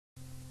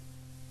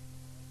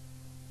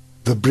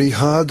The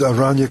Brihad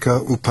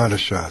Aranyaka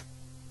Upanishad,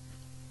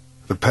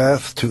 The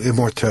Path to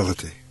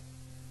Immortality.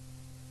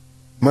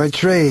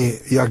 Maitreya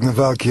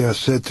Yajnavalkya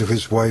said to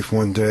his wife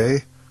one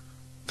day,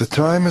 "The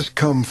time has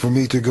come for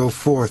me to go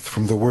forth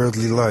from the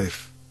worldly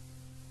life.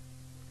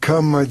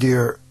 Come, my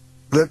dear,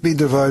 let me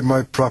divide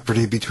my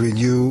property between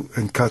you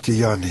and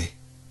Katyayani."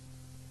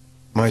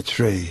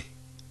 Maitreya: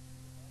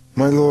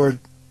 "My lord,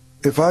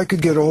 if I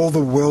could get all the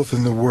wealth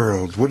in the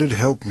world, would it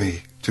help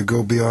me to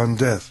go beyond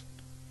death?"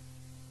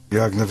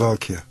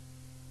 Yajnavalkya: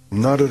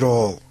 "Not at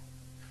all.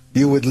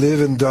 You would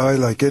live and die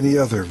like any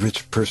other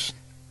rich person.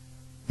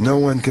 No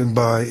one can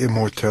buy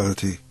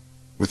immortality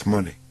with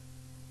money."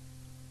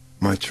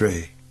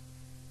 Maitreya: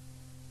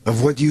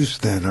 "Of what use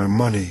then are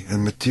money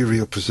and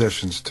material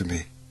possessions to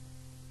me?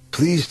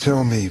 Please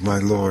tell me, my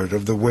lord,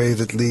 of the way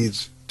that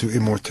leads to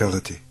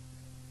immortality."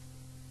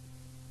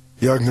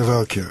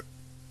 Yajnavalkya: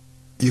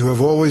 "You have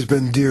always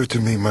been dear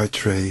to me,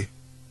 Maitreya,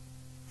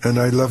 and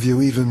I love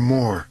you even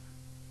more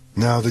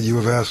now that you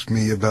have asked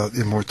me about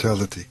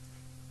immortality.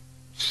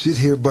 Sit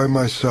here by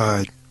my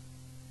side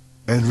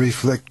and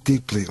reflect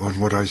deeply on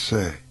what I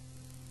say.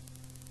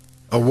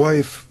 A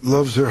wife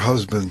loves her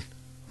husband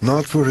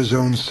not for his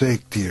own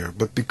sake, dear,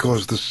 but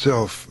because the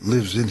self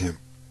lives in him.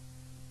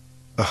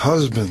 A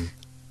husband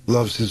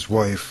loves his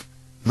wife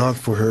not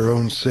for her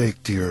own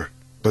sake, dear,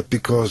 but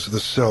because the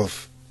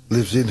self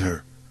lives in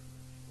her.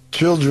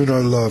 Children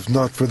are loved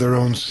not for their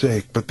own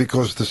sake, but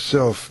because the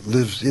self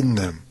lives in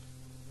them.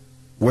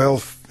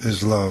 Wealth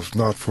is loved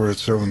not for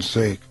its own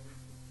sake,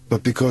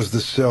 but because the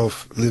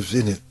self lives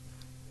in it.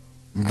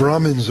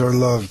 Brahmins are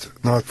loved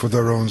not for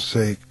their own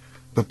sake,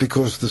 but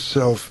because the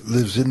self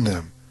lives in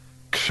them.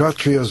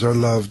 Kshatriyas are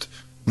loved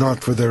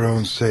not for their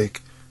own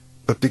sake,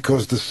 but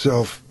because the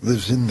self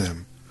lives in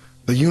them.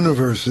 The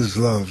universe is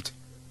loved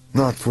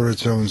not for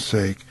its own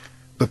sake,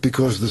 but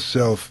because the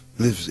self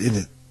lives in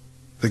it.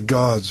 The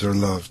gods are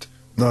loved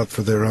not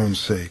for their own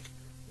sake,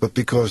 but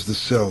because the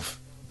self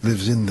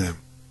lives in them.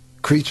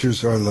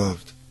 Creatures are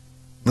loved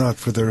not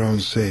for their own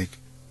sake,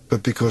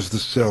 but because the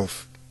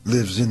self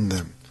lives in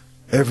them.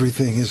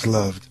 Everything is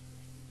loved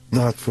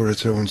not for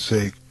its own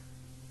sake,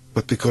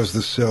 but because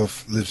the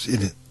self lives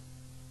in it.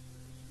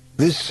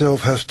 This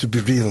self has to be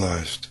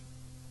realized.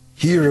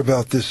 Hear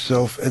about this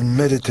self and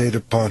meditate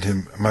upon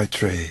him,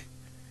 Maitreya.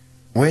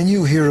 When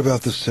you hear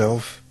about the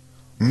self,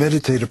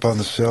 meditate upon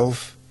the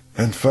self,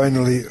 and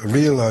finally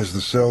realize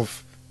the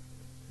self,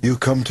 you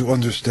come to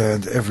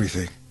understand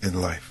everything in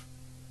life."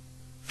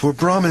 For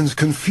Brahmins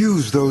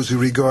confuse those who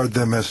regard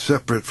them as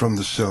separate from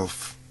the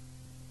self.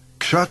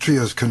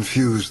 Kshatriyas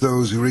confuse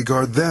those who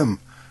regard them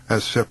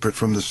as separate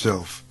from the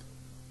self.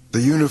 The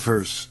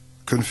universe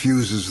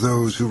confuses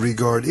those who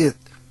regard it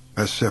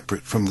as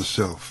separate from the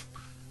self.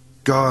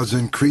 Gods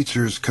and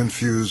creatures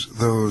confuse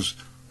those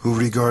who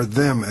regard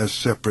them as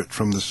separate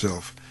from the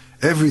self.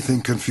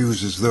 Everything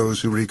confuses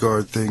those who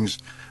regard things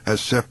as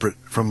separate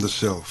from the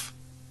self.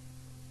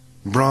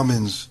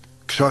 Brahmins,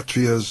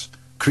 Kshatriyas,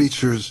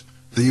 creatures,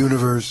 the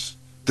universe,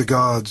 the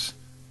gods,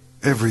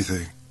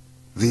 everything.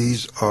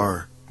 These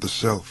are the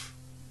self.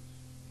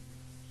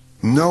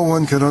 No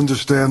one can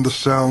understand the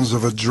sounds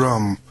of a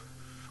drum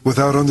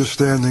without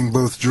understanding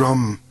both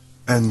drum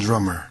and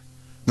drummer,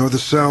 nor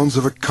the sounds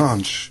of a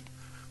conch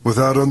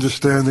without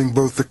understanding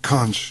both the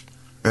conch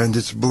and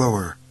its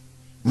blower,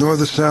 nor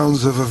the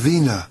sounds of a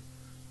veena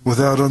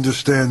without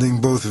understanding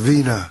both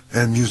veena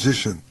and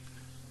musician.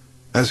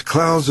 As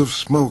clouds of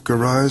smoke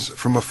arise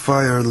from a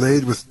fire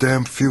laid with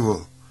damp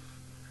fuel,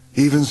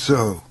 even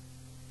so,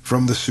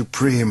 from the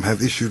Supreme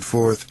have issued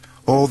forth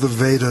all the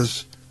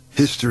Vedas,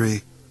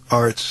 history,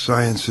 arts,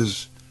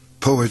 sciences,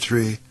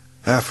 poetry,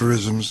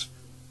 aphorisms,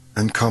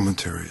 and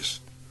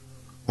commentaries.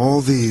 All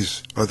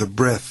these are the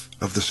breath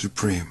of the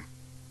Supreme.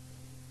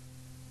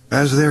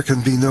 As there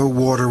can be no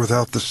water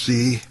without the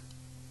sea,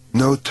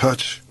 no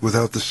touch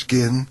without the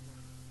skin,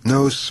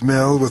 no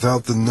smell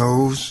without the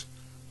nose,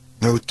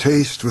 no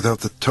taste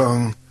without the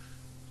tongue,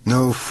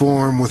 no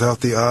form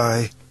without the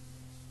eye,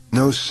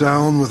 no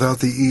sound without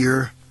the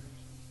ear,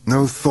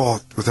 no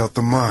thought without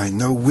the mind,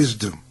 no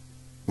wisdom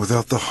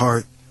without the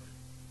heart,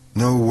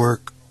 no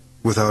work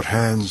without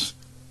hands,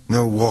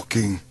 no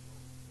walking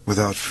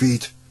without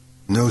feet,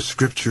 no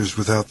scriptures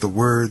without the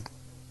word,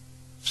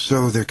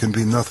 so there can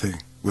be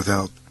nothing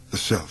without the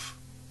self.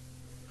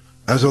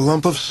 As a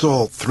lump of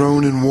salt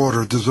thrown in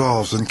water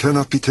dissolves and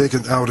cannot be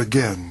taken out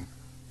again,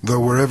 though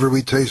wherever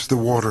we taste the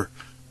water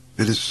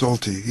it is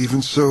salty,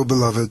 even so,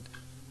 beloved,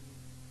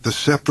 the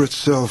separate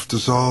self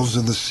dissolves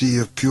in the sea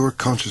of pure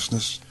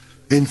consciousness,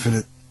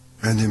 infinite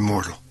and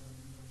immortal.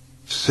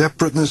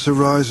 Separateness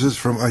arises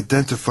from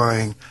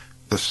identifying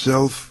the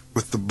self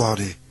with the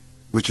body,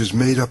 which is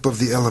made up of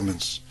the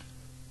elements.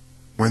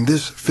 When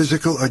this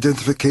physical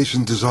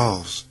identification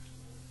dissolves,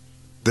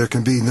 there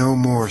can be no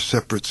more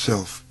separate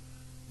self.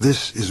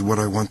 This is what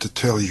I want to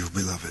tell you,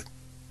 beloved.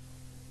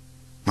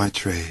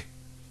 Maitreya: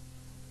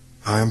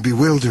 I am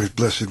bewildered,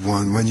 Blessed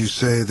One, when you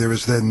say there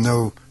is then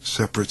no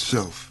separate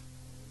self.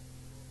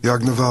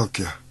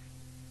 Yajnavalkya: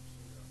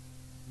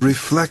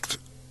 reflect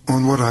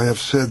on what I have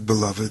said,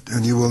 beloved,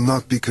 and you will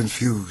not be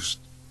confused.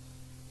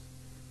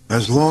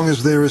 As long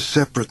as there is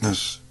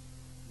separateness,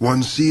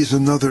 one sees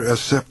another as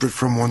separate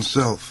from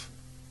oneself,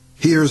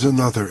 hears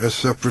another as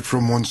separate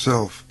from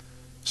oneself,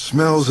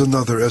 smells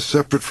another as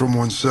separate from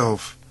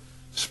oneself,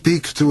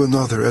 speaks to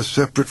another as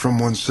separate from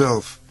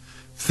oneself,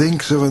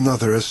 thinks of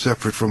another as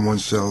separate from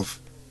oneself,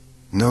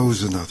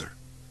 knows another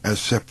as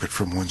separate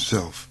from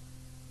oneself.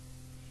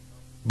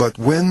 But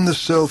when the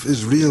self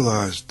is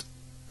realized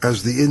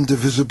as the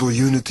indivisible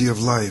unity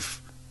of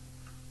life,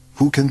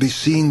 who can be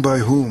seen by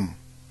whom?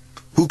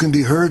 Who can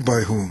be heard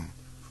by whom?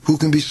 Who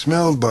can be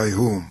smelled by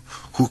whom?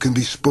 Who can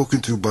be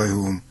spoken to by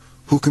whom?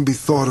 Who can be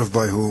thought of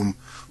by whom?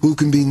 Who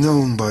can be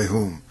known by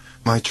whom?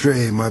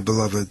 Maitreya, my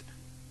beloved,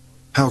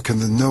 how can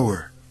the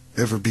knower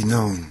ever be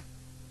known?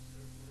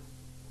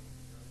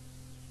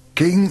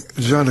 King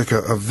Janaka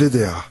of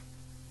Vidya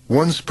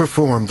once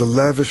performed a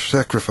lavish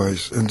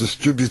sacrifice and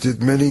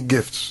distributed many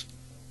gifts.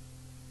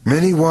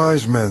 Many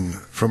wise men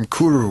from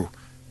Kuru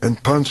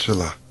and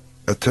Panchala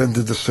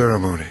attended the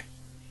ceremony,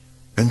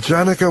 and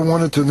Janaka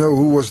wanted to know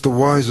who was the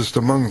wisest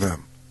among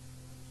them.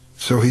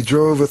 So he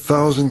drove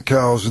 1,000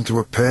 cows into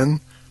a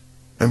pen,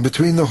 and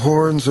between the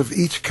horns of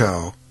each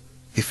cow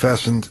he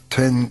fastened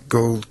 10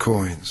 gold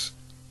coins.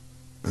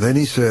 Then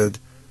he said,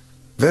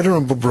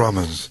 "Venerable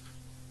Brahmins,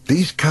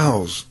 these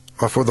cows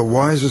are for the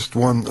wisest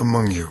one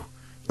among you.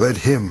 Let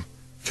him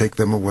take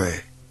them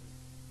away."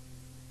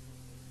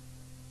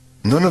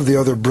 None of the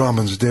other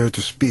Brahmins dared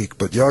to speak,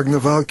 but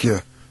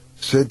Yagnavalkya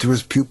said to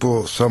his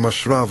pupil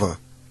Samashrava,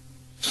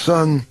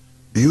 "Son,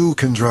 you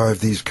can drive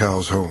these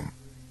cows home."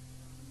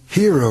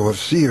 "Hero of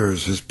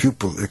seers," his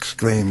pupil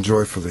exclaimed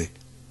joyfully,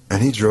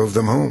 and he drove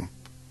them home.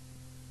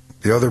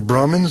 The other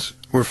Brahmins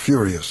were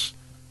furious.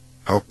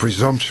 How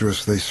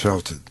presumptuous, they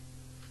shouted.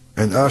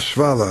 And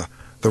Ashvala,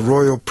 the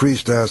royal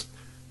priest, asked,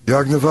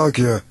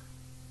 "Yagnavalkya,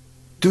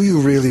 do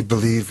you really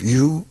believe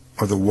you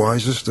are the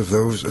wisest of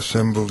those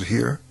assembled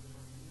here?"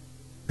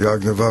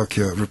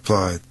 Yagnavalkya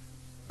replied,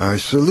 "I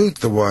salute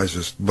the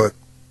wisest, but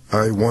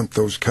I want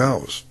those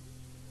cows."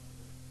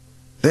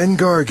 Then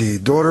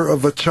Gargi, daughter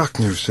of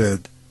Vachaknu,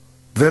 said,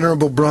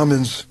 "Venerable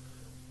Brahmins,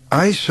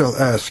 I shall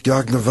ask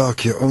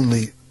Yagnavalkya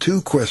only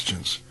 2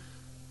 questions.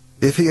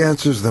 If he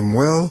answers them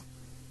well,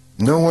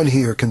 no one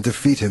here can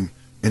defeat him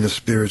in a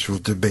spiritual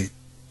debate."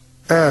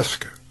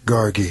 "Ask,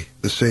 Gargi,"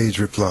 the sage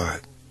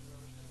replied.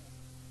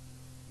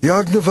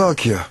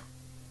 "Yagnavalkya,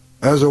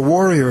 as a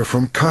warrior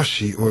from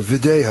Kashi or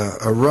Videha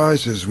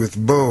arises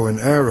with bow and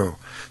arrow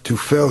to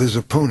fell his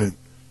opponent,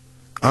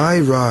 I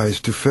rise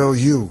to fell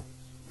you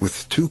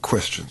with 2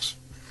 questions."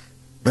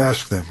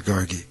 "Ask them,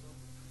 Gargi."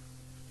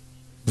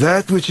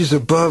 "That which is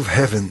above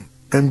heaven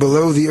and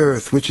below the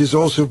earth, which is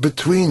also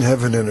between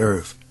heaven and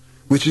earth,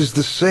 which is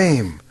the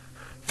same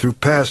through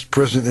past,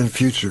 present, and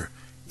future,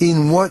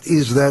 in what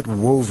is that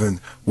woven,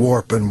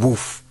 warp, and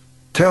woof?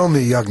 Tell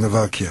me,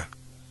 Yagnavalkya."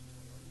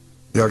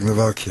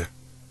 Yagnavalkya,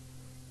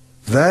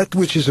 "That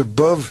which is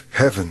above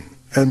heaven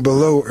and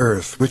below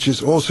earth, which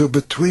is also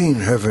between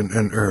heaven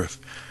and earth,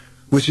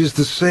 which is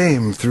the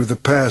same through the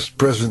past,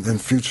 present,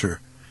 and future,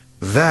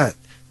 that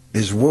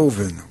is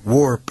woven,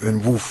 warp,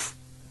 and woof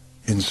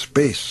in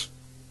space."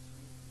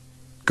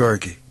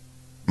 Gargi,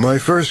 "My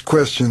first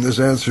question is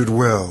answered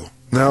well.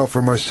 Now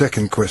for my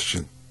second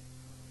question."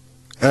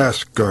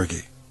 "Ask,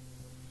 Gargi."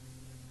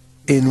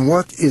 "In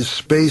what is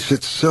space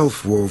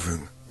itself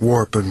woven,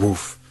 warp, and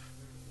woof?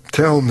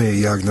 Tell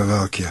me,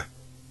 Yagnavalkya."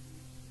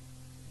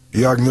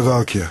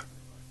 Yagnavalkya,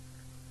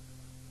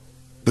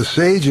 "The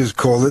sages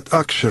call it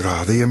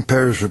Akshara, the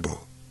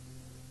imperishable.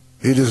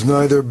 It is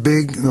neither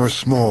big nor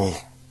small,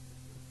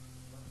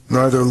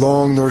 neither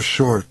long nor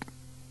short,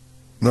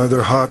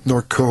 neither hot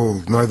nor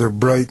cold, neither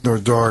bright nor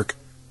dark,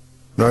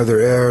 neither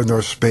air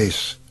nor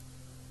space.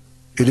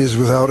 It is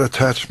without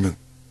attachment,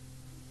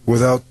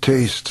 without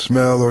taste,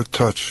 smell, or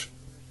touch,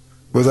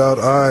 without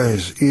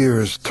eyes,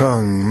 ears,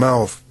 tongue,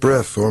 mouth,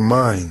 breath, or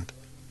mind,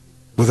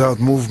 without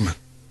movement,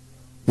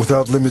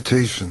 without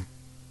limitation,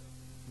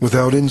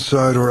 without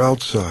inside or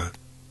outside.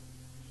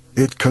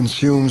 It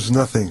consumes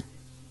nothing,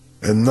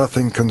 and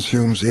nothing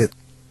consumes it.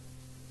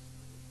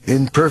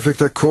 In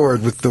perfect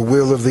accord with the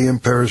will of the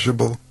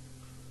imperishable,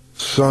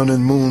 sun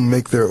and moon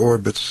make their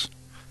orbits,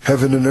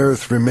 heaven and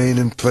earth remain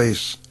in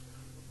place,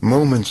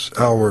 moments,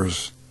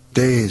 hours,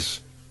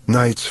 days,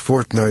 nights,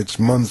 fortnights,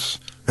 months,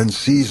 and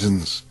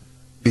seasons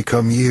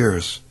become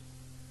years.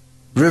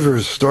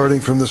 Rivers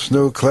starting from the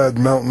snow-clad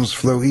mountains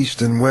flow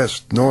east and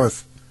west,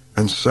 north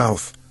and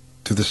south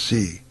to the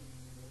sea.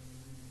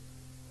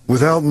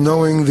 Without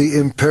knowing the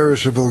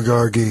imperishable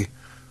Gargi,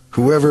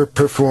 whoever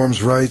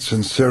performs rites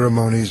and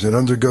ceremonies and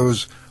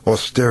undergoes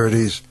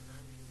austerities,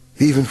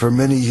 even for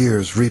many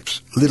years,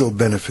 reaps little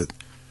benefit,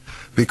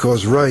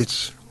 because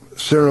rites,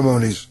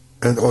 ceremonies,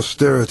 and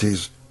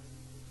austerities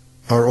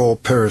are all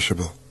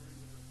perishable.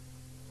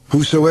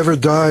 Whosoever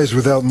dies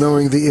without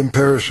knowing the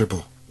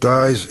imperishable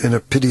dies in a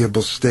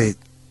pitiable state.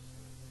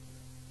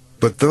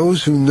 But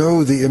those who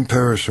know the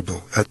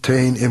imperishable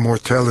attain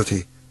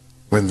immortality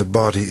when the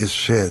body is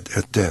shed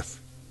at death."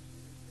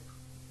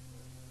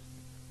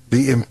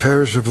 The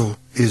imperishable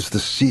is the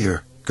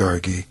seer,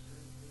 Gargi,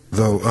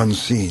 though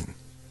unseen,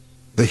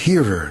 the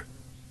hearer,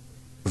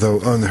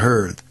 though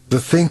unheard, the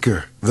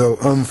thinker, though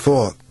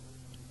unthought,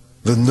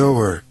 the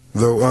knower,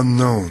 though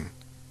unknown.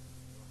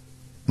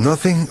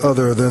 Nothing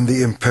other than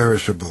the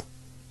imperishable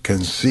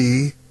can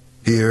see,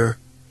 hear,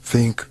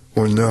 think,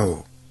 or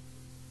know.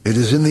 It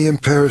is in the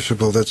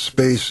imperishable that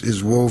space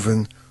is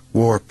woven,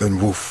 warp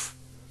and woof.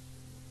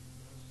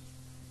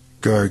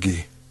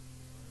 Gargi.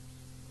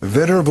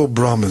 Venerable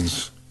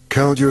Brahmins,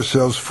 count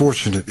yourselves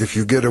fortunate if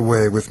you get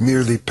away with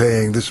merely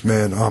paying this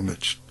man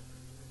homage.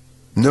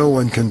 No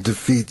one can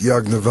defeat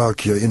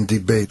Yajnavalkya in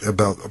debate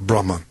about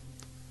Brahman.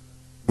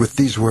 With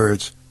these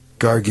words,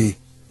 Gargi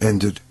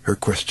ended her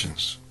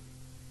questions.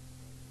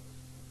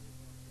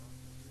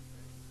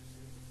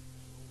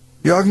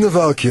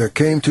 Yajnavalkya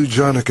came to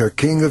Janaka,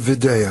 king of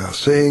Videha,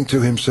 saying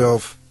to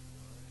himself,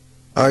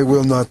 I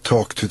will not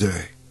talk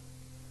today.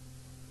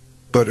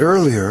 But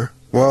earlier,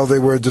 while they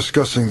were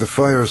discussing the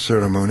fire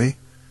ceremony,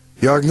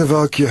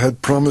 Yajnavalkya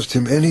had promised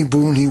him any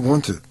boon he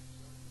wanted.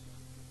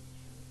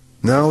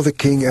 Now the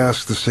king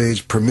asked the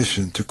sage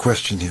permission to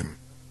question him.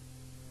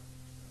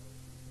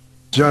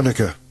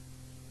 Janaka,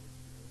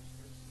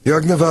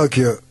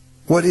 Yajnavalkya,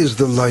 what is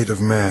the light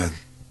of man?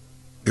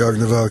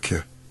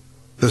 Yajnavalkya,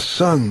 the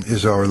sun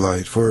is our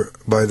light, for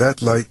by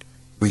that light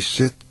we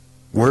sit,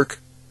 work,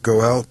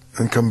 go out,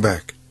 and come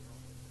back.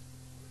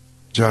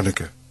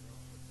 Janaka,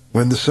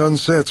 when the sun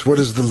sets, what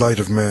is the light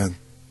of man?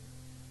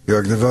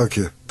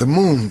 Yajnavalkya, the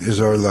moon is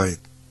our light,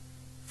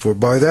 for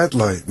by that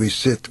light we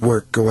sit,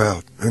 work, go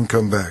out, and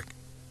come back.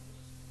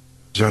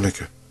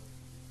 Janaka,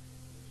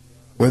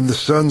 when the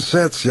sun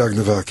sets,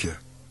 Yajnavalkya,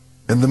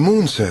 and the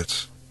moon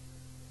sets,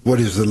 what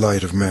is the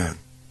light of man?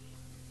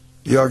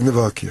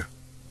 Yajnavalkya,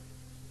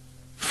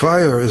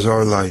 fire is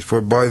our light,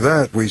 for by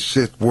that we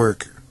sit,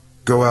 work,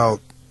 go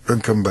out,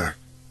 and come back.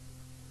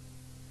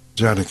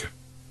 Janaka,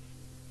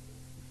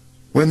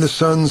 when the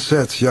sun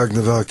sets,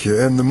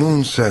 Yajnavalkya, and the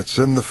moon sets,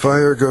 and the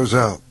fire goes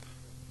out,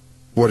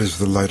 what is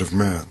the light of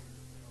man?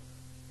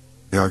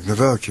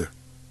 Yajnavalkya,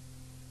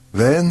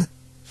 then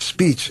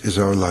speech is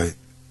our light,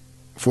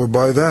 for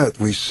by that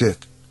we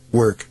sit,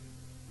 work,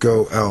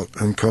 go out,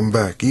 and come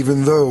back.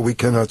 Even though we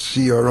cannot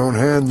see our own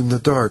hand in the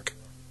dark,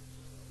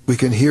 we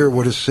can hear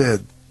what is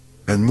said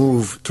and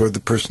move toward the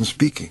person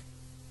speaking.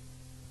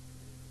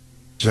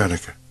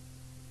 Janaka,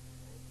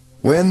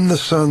 when the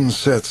sun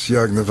sets,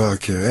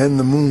 Yajnavalkya, and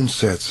the moon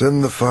sets,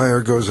 and the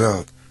fire goes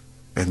out,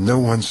 and no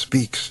one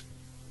speaks,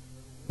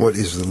 what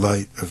is the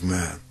light of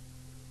man?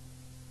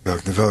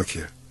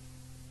 Yajnavalkya,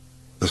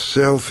 the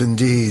self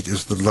indeed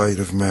is the light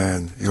of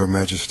man, your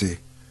majesty,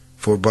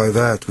 for by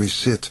that we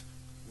sit,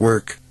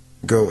 work,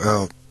 go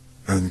out,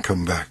 and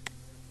come back.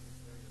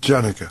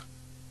 Janaka,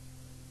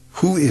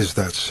 who is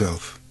that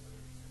self?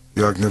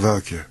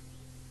 Yajnavalkya,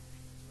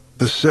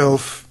 the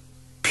self,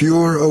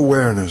 pure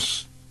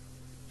awareness,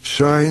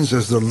 shines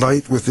as the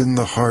light within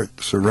the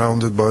heart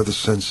surrounded by the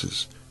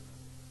senses.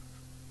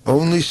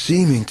 Only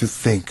seeming to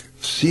think,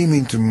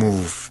 seeming to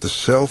move, the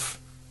self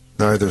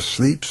neither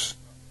sleeps,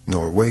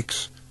 nor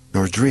wakes,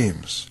 nor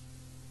dreams.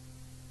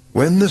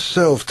 When the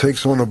self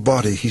takes on a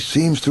body, he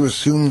seems to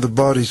assume the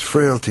body's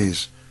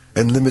frailties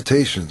and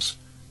limitations.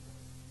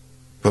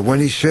 But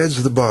when he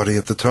sheds the body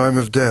at the time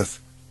of death,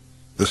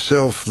 the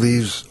self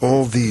leaves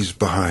all these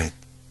behind.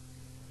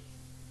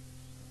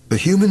 The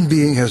human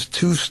being has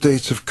two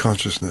states of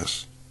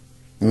consciousness,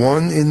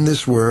 one in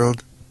this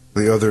world,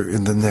 the other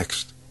in the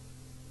next.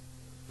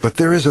 But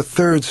there is a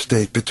third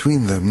state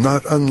between them,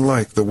 not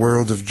unlike the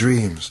world of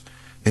dreams,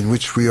 in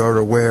which we are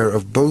aware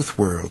of both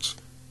worlds,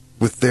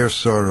 with their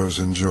sorrows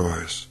and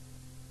joys.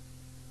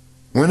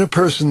 When a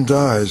person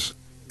dies,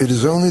 it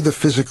is only the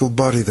physical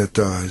body that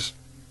dies.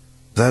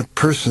 That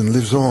person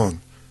lives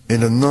on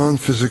in a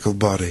non-physical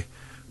body,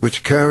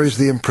 which carries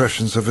the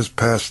impressions of his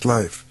past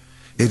life.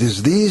 It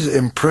is these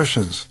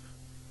impressions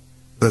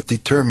that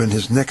determine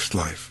his next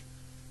life.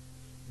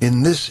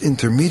 In this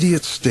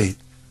intermediate state,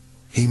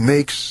 he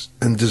makes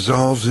and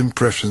dissolves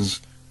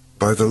impressions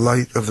by the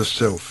light of the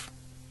self.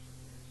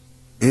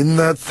 In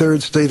that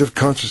third state of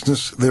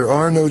consciousness, there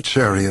are no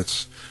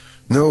chariots,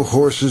 no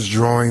horses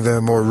drawing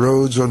them, or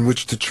roads on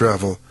which to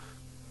travel,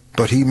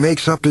 but he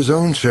makes up his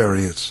own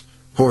chariots,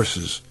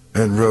 horses,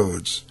 and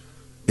roads.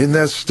 In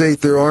that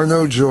state there are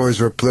no joys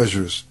or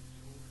pleasures,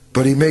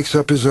 but he makes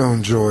up his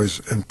own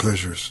joys and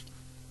pleasures.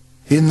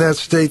 In that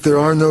state there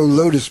are no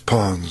lotus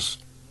ponds,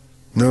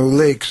 no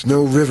lakes,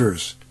 no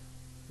rivers,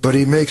 but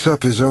he makes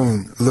up his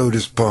own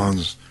lotus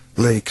ponds,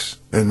 lakes,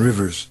 and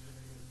rivers.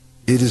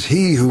 It is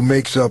he who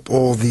makes up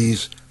all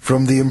these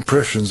from the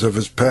impressions of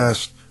his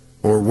past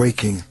or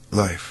waking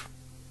life.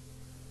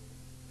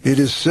 It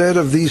is said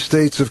of these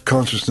states of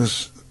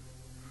consciousness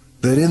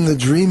that in the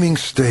dreaming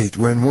state,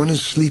 when one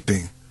is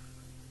sleeping,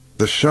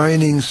 the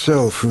shining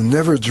self who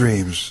never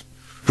dreams,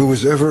 who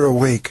is ever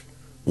awake,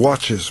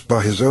 watches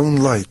by his own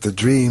light the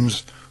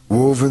dreams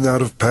woven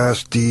out of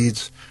past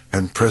deeds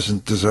and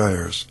present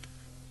desires.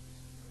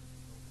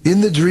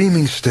 In the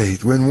dreaming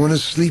state, when one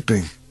is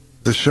sleeping,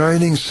 The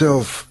shining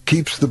self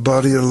keeps the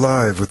body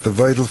alive with the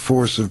vital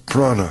force of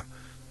prana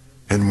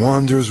and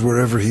wanders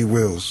wherever he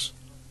wills.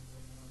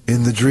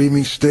 In the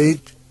dreaming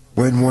state,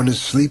 when one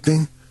is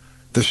sleeping,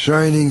 the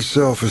shining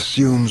self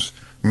assumes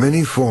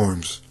many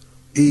forms,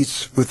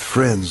 eats with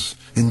friends,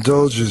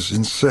 indulges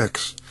in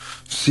sex,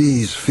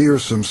 sees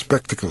fearsome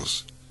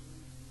spectacles.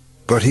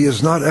 But he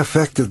is not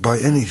affected by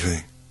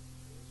anything,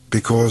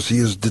 because he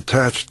is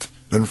detached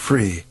and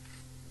free.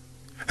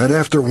 And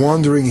after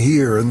wandering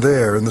here and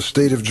there in the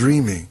state of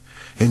dreaming,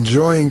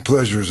 enjoying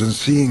pleasures and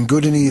seeing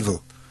good and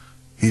evil,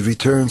 he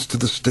returns to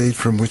the state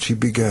from which he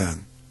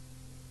began.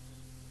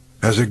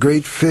 As a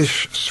great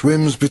fish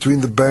swims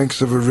between the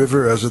banks of a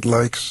river as it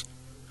likes,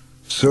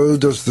 so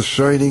does the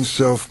shining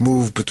self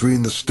move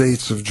between the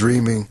states of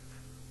dreaming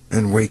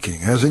and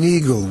waking. As an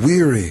eagle,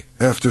 weary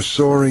after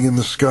soaring in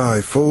the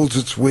sky, folds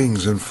its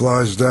wings and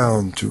flies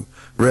down to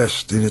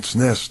rest in its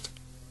nest,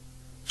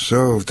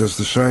 so does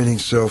the shining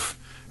self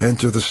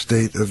enter the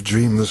state of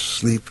dreamless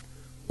sleep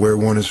where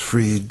one is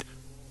freed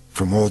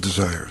from all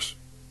desires.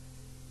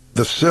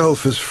 The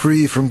self is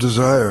free from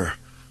desire,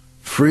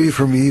 free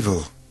from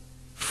evil,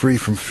 free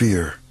from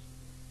fear.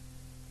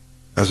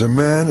 As a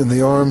man in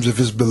the arms of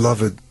his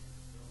beloved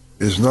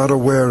is not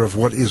aware of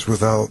what is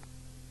without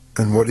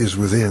and what is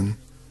within,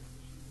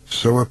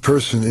 so a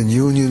person in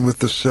union with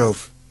the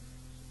self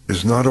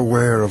is not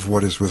aware of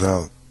what is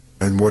without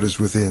and what is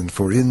within,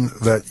 for in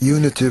that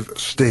unitive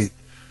state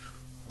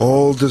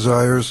all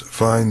desires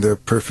find their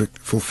perfect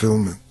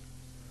fulfillment.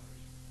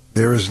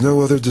 There is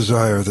no other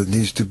desire that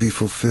needs to be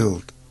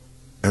fulfilled,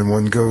 and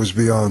one goes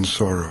beyond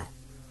sorrow.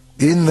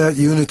 In that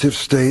unitive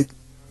state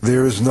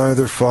there is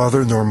neither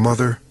father nor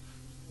mother,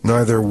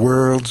 neither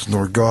worlds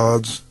nor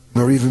gods,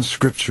 nor even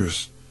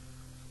scriptures.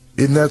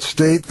 In that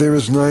state there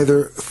is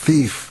neither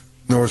thief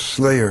nor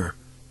slayer,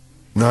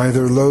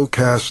 neither low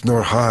caste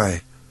nor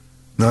high,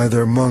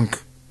 neither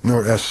monk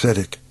nor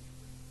ascetic.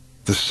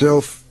 The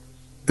self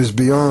is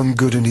beyond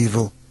good and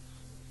evil,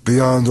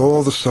 beyond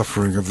all the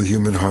suffering of the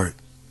human heart.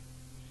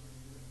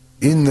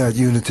 In that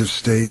unitive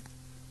state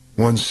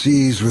one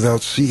sees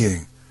without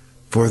seeing,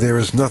 for there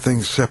is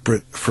nothing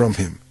separate from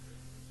him,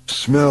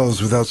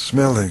 smells without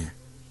smelling,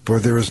 for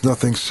there is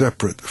nothing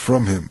separate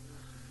from him,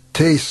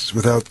 tastes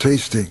without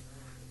tasting,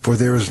 for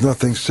there is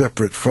nothing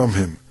separate from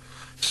him,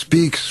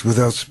 speaks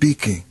without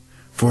speaking,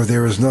 for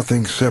there is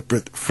nothing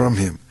separate from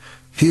him,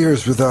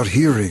 hears without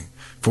hearing,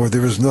 for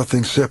there is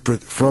nothing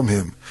separate from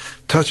him,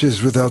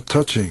 touches without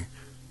touching,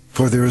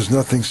 for there is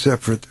nothing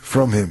separate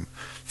from him,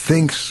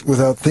 thinks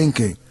without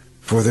thinking,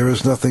 for there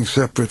is nothing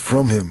separate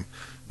from him,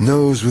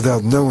 knows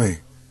without knowing,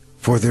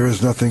 for there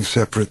is nothing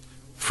separate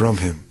from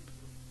him.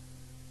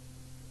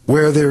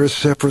 Where there is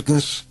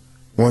separateness,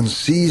 one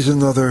sees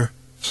another,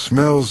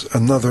 smells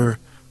another,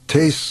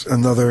 tastes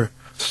another,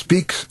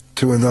 speaks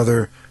to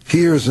another,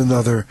 hears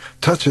another,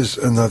 touches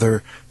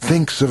another,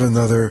 thinks of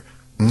another,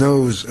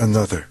 knows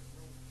another.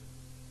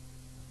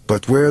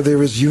 But where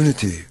there is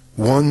unity,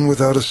 one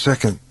without a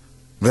second,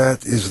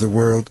 that is the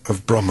world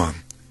of Brahman.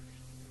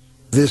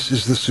 This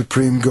is the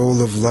supreme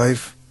goal of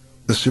life,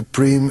 the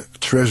supreme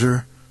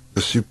treasure,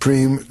 the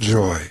supreme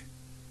joy.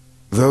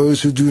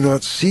 Those who do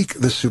not seek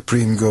the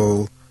supreme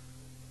goal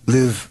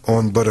live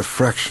on but a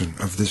fraction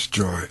of this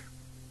joy.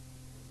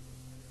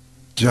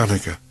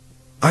 Janaka,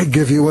 I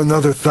give you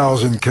another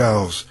 1,000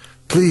 cows.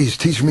 Please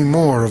teach me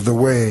more of the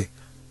way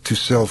to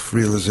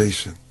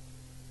self-realization.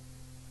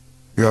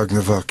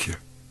 Yajnavalkya.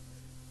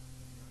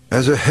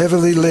 As a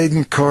heavily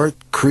laden cart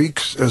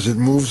creaks as it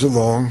moves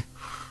along,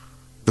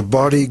 the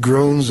body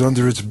groans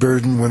under its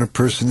burden when a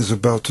person is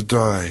about to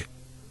die.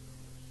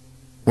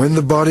 When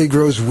the body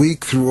grows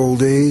weak through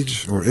old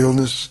age or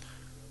illness,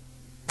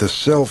 the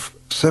self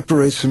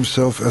separates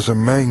himself as a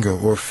mango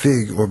or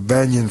fig or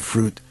banyan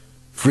fruit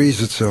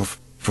frees itself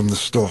from the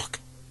stalk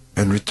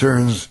and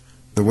returns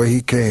the way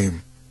he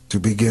came to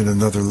begin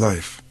another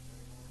life.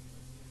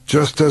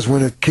 Just as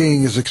when a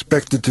king is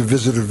expected to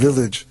visit a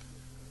village,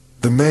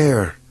 the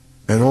mayor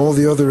and all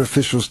the other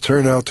officials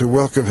turn out to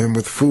welcome him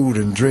with food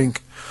and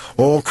drink,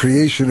 all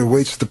creation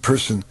awaits the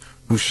person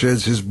who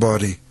sheds his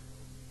body,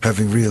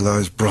 having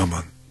realized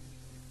Brahman.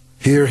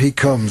 Here he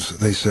comes,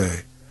 they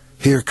say.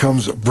 Here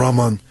comes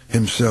Brahman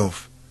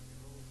himself.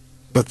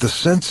 But the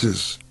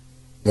senses,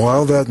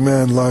 while that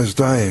man lies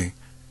dying,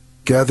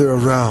 gather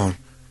around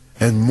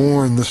and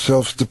mourn the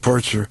self's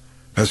departure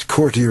as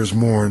courtiers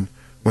mourn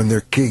when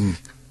their king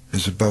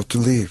is about to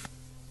leave.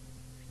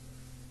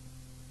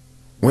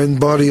 When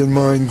body and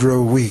mind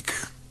grow weak,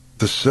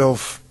 the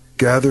self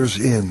gathers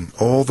in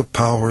all the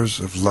powers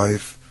of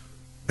life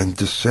and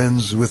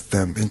descends with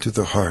them into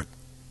the heart.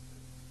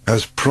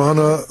 As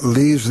prana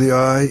leaves the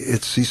eye,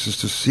 it ceases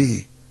to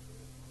see.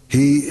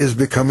 He is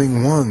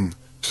becoming one,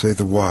 say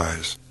the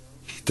wise.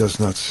 He does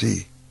not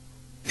see.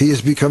 He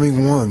is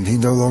becoming one. He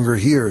no longer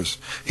hears.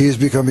 He is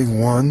becoming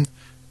one.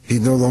 He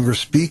no longer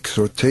speaks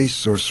or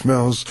tastes or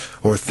smells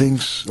or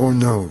thinks or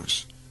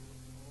knows.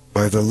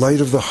 By the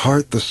light of the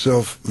heart, the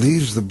self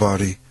leaves the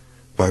body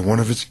by one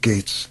of its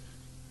gates,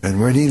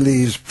 and when he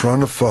leaves,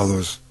 prana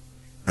follows,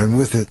 and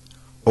with it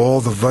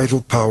all the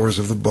vital powers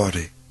of the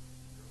body.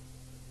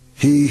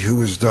 He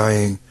who is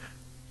dying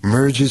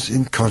merges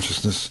in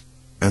consciousness,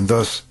 and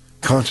thus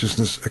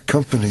consciousness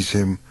accompanies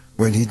him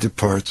when he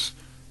departs,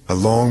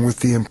 along with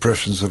the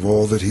impressions of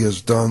all that he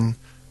has done,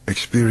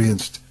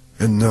 experienced,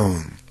 and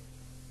known.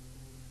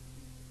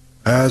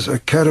 As a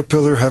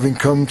caterpillar, having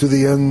come to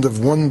the end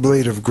of one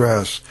blade of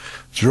grass,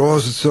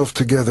 draws itself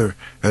together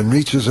and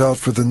reaches out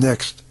for the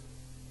next,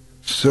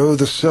 so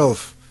the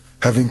self,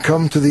 having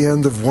come to the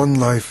end of one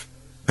life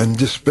and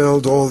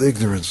dispelled all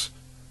ignorance,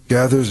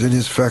 gathers in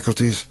his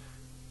faculties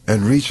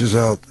and reaches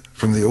out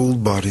from the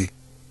old body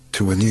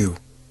to a new.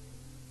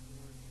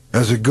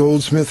 As a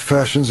goldsmith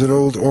fashions an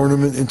old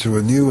ornament into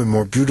a new and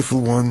more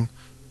beautiful one,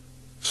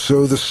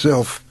 so the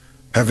self,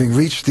 having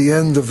reached the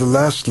end of the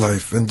last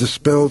life and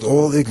dispelled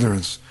all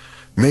ignorance,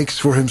 makes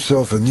for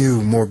himself a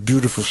new, more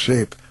beautiful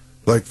shape,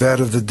 like that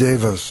of the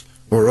Devas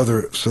or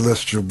other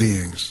celestial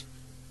beings.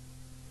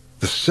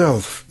 The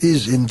self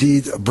is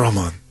indeed a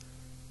Brahman,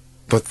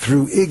 but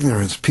through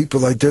ignorance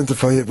people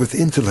identify it with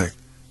intellect,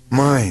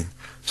 mind,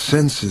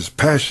 senses,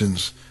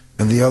 passions,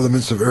 and the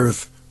elements of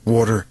earth,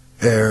 water,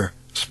 air,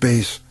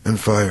 space, and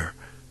fire.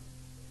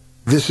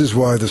 This is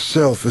why the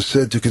self is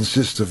said to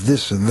consist of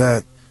this and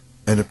that,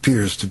 and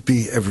appears to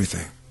be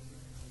everything.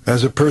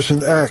 As a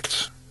person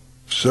acts,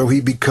 so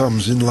he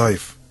becomes in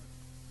life.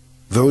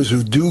 Those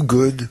who do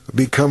good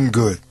become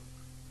good.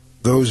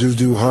 Those who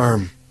do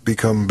harm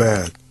become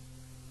bad.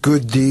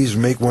 Good deeds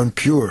make one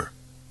pure.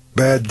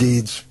 Bad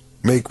deeds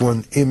make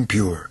one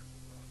impure.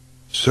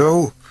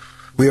 So,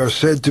 we are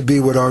said to be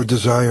what our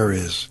desire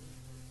is.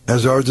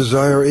 As our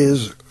desire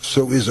is,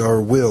 so is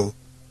our will.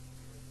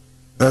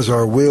 As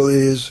our will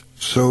is,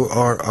 so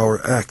are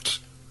our acts.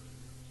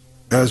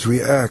 As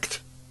we act,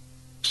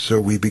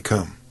 so we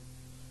become.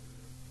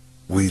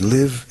 We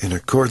live in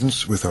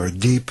accordance with our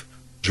deep,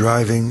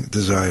 driving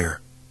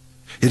desire.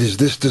 It is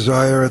this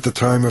desire at the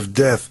time of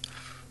death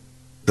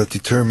that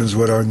determines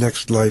what our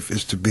next life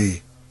is to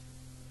be.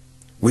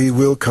 We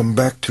will come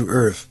back to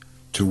earth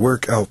to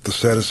work out the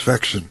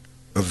satisfaction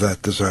of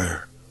that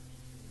desire.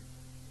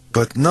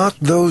 But not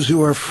those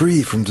who are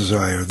free from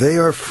desire. They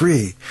are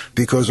free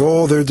because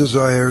all their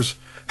desires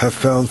have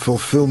found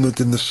fulfillment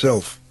in the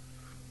self.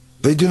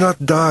 They do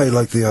not die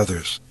like the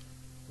others,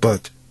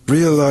 but,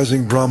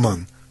 realizing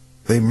Brahman,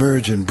 they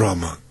merge in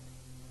Brahman.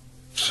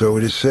 So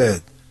it is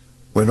said,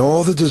 when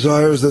all the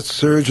desires that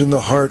surge in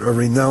the heart are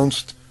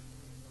renounced,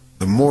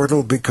 the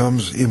mortal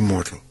becomes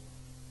immortal.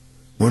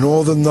 When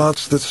all the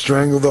knots that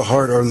strangle the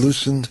heart are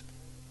loosened,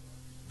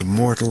 the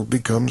mortal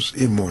becomes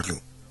immortal,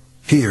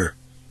 here,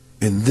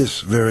 in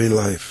this very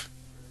life.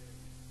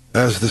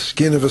 As the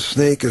skin of a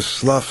snake is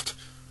sloughed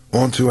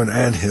onto an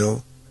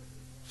anthill,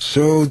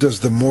 so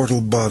does the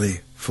mortal body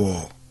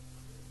fall.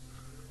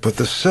 But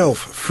the self,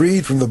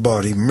 freed from the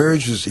body,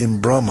 merges in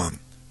Brahman,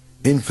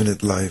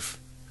 infinite life,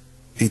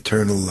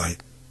 eternal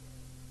light.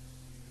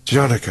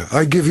 Janaka,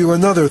 I give you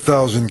another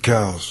 1,000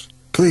 cows.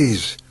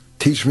 Please,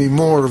 teach me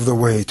more of the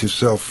way to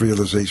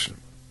self-realization.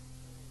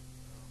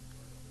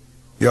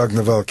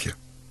 Yagnavalkya.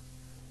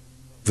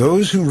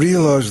 Those who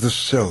realize the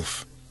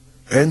self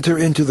enter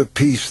into the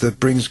peace that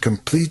brings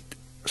complete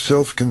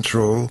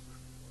self-control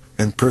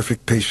and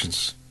perfect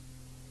patience.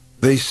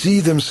 They see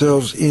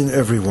themselves in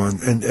everyone,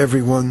 and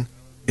everyone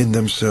in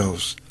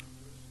themselves.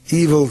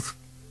 Evil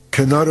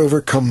cannot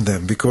overcome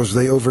them, because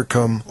they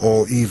overcome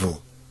all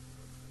evil.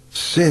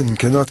 Sin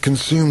cannot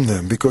consume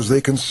them, because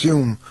they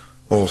consume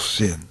all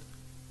sin.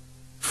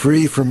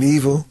 Free from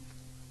evil,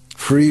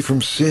 free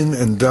from sin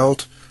and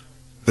doubt,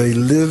 they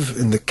live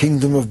in the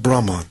kingdom of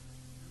Brahman.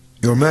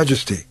 Your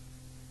Majesty,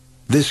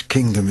 this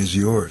kingdom is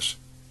yours.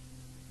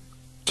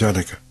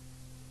 Janaka.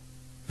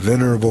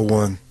 Venerable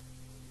One,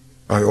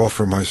 I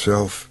offer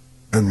myself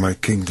and my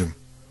kingdom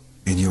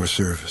in your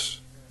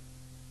service.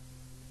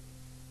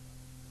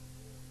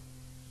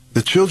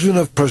 The children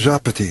of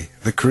Prajapati,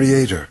 the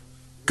Creator,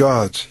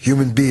 gods,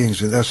 human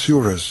beings, and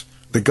asuras,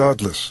 the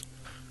godless,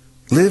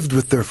 lived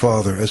with their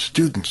father as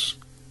students.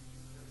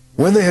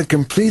 When they had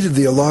completed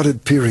the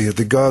allotted period,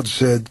 the gods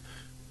said,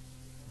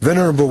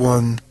 Venerable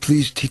One,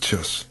 please teach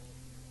us.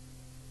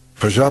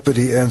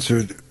 Prajapati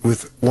answered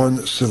with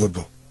one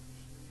syllable,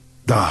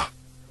 Da.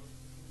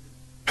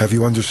 Have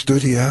you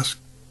understood, he asked.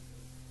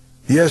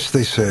 Yes,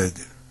 they said,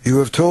 you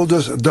have told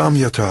us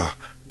Damyata,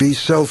 be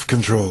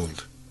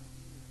self-controlled.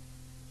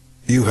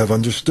 You have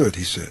understood,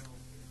 he said.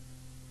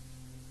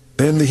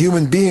 Then the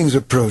human beings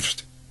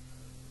approached.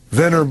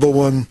 Venerable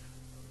One,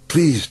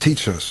 please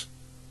teach us.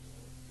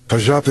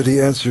 Prajapati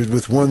answered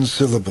with one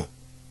syllable,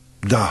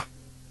 Da.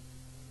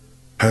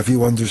 Have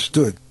you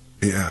understood,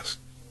 he asked.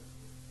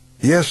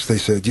 Yes, they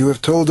said, you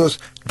have told us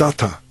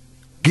Datta,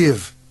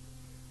 give.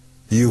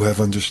 You have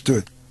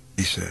understood,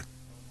 he said.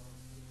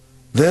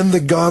 Then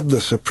the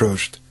godless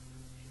approached.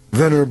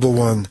 Venerable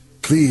One,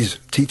 please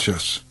teach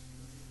us.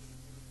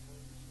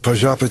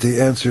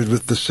 Prajapati answered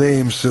with the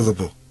same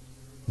syllable,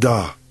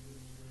 Da.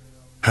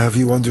 Have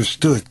you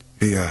understood,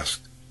 he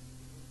asked.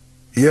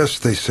 Yes,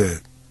 they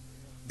said,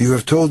 you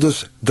have told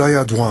us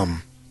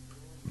Dayadwam,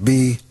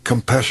 be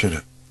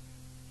compassionate.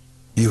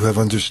 You have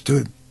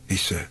understood, he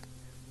said.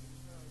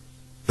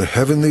 The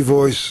heavenly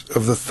voice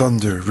of the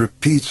thunder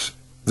repeats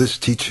this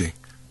teaching.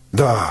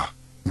 Da,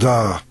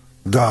 da,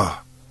 da.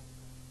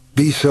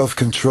 Be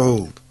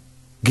self-controlled.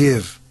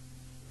 Give.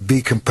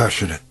 Be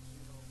compassionate.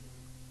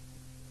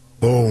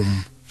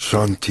 Om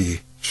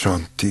Shanti,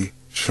 Shanti,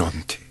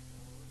 Shanti.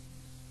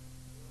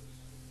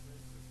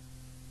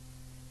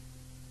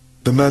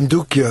 The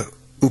Mandukya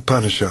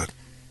Upanishad.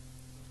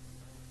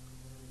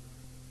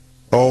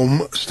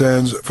 Om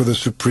stands for the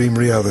Supreme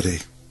Reality.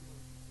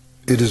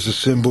 It is a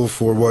symbol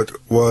for what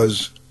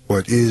was,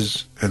 what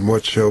is, and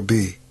what shall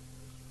be.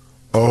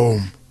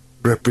 Om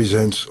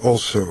represents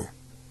also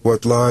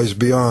what lies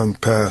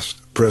beyond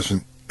past,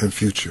 present, and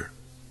future.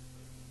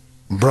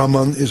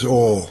 Brahman is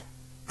all,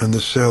 and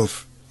the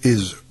Self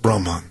is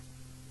Brahman.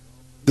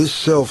 This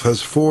Self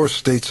has 4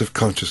 states of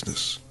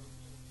consciousness.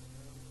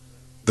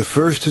 The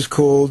first is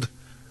called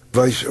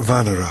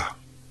Vaishvanara,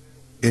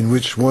 in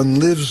which one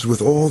lives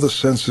with all the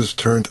senses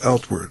turned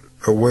outward,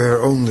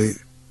 aware only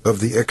of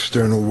the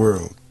external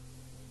world.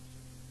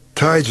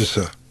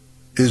 Taijasa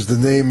is the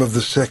name of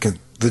the second,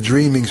 the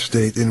dreaming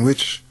state, in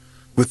which,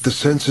 with the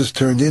senses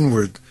turned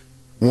inward,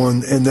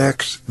 one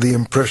enacts the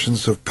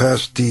impressions of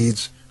past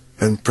deeds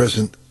and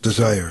present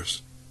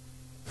desires.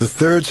 The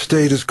third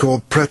state is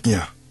called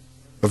Pratnya,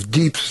 of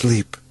deep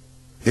sleep,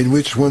 in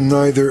which one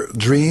neither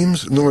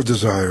dreams nor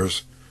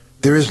desires.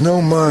 There is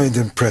no mind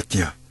in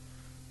Pratnya.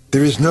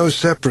 There is no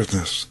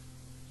separateness.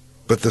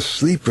 But the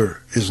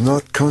sleeper is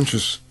not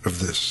conscious of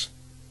this.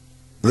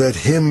 Let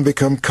him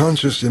become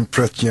conscious in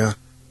Pratnya,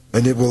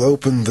 and it will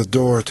open the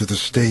door to the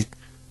state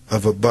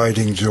of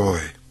abiding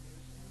joy.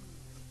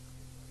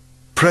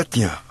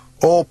 Pratnya,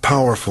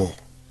 all-powerful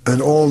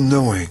and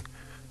all-knowing,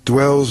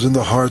 dwells in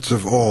the hearts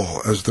of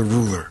all as the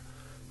ruler.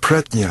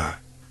 Pratnya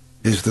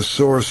is the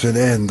source and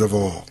end of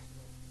all.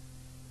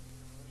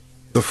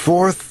 The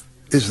fourth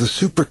is the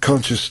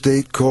superconscious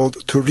state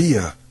called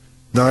Turiya,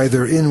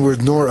 neither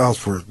inward nor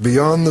outward,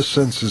 beyond the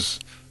senses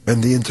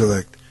and the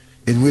intellect,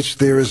 in which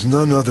there is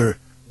none other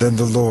than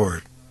the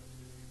Lord.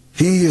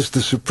 He is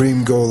the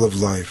supreme goal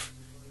of life.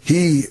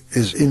 He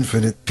is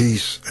infinite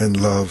peace and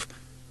love.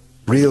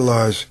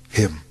 Realize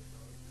Him.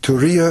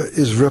 Turiya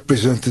is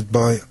represented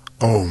by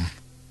Om.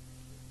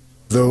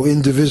 Though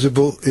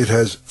indivisible, it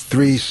has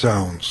 3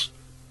 sounds.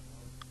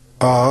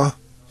 A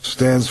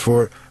stands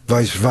for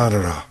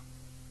Vaishvanara.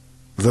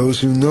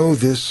 Those who know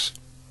this,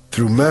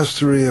 through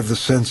mastery of the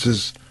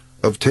senses,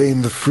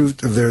 obtain the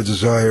fruit of their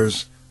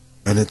desires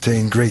and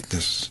attain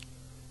greatness.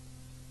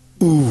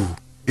 U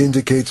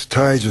indicates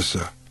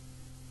Taijasa.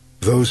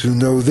 Those who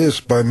know this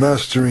by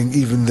mastering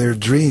even their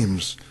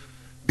dreams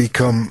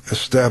become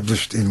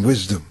established in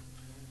wisdom.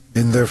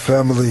 In their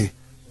family,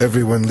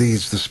 everyone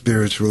leads the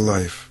spiritual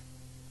life.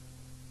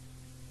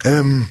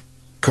 M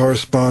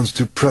corresponds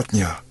to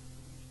Pratnya.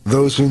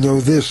 Those who know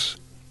this,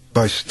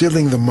 by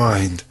stilling the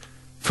mind,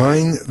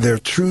 find their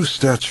true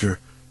stature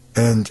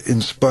and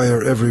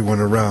inspire everyone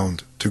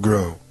around to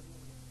grow.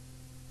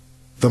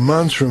 The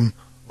mantra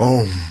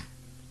Om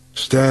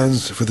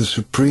stands for the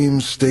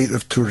supreme state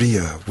of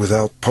Turiya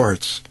without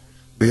parts,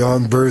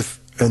 beyond birth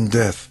and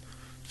death,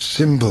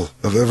 symbol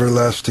of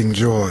everlasting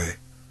joy.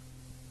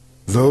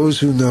 Those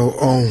who know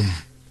Om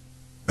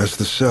as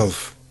the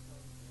Self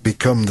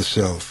become the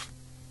Self.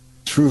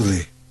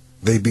 Truly,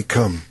 they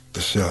become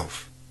the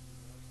Self.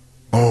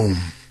 Om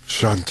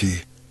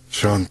Shanti,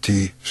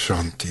 Shanti,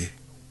 Shanti.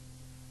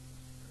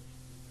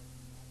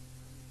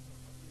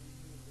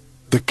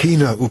 The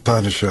Kena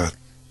Upanishad.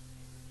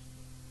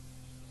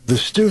 The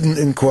student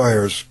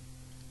inquires,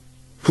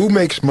 who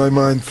makes my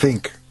mind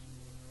think?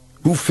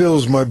 Who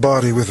fills my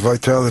body with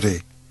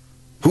vitality?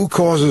 Who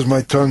causes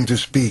my tongue to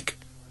speak?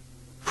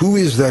 Who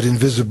is that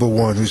invisible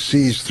one who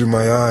sees through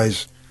my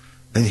eyes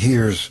and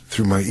hears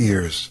through my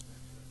ears?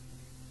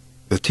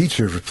 The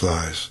teacher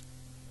replies,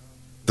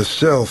 the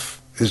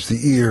Self is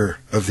the ear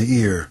of the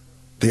ear,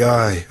 the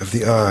eye of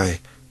the eye,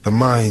 the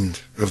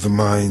mind of the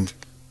mind,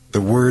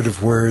 the word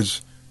of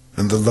words,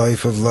 and the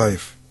life of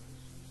life.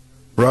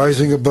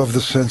 Rising above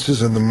the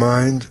senses and the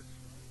mind,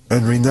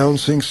 and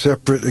renouncing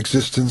separate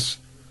existence,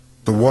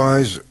 the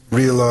wise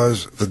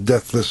realize the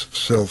deathless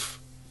Self.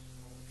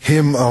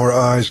 Him our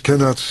eyes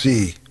cannot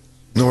see,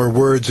 nor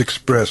words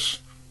express.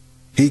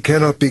 He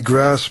cannot be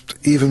grasped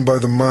even by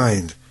the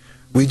mind.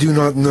 We do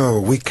not know,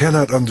 we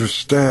cannot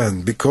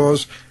understand,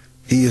 because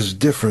He is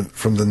different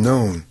from the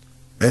known,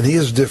 and He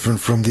is different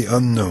from the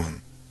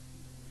unknown.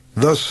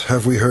 Thus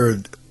have we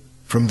heard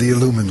from the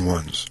illumined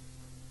ones.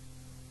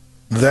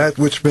 That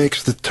which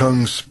makes the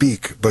tongue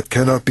speak, but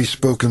cannot be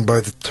spoken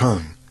by the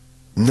tongue,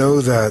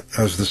 know that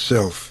as the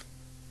Self.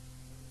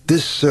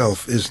 This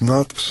Self is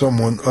not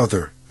someone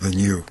other than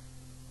you.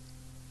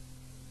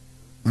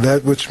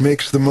 That which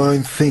makes the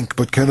mind think,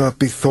 but cannot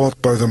be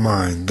thought by the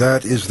mind,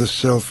 that is the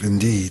Self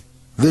indeed.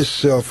 This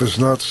Self is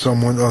not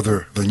someone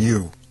other than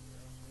you.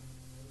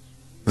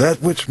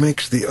 That which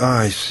makes the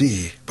eye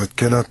see, but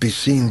cannot be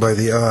seen by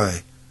the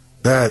eye,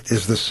 that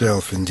is the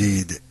Self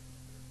indeed.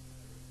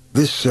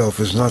 This Self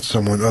is not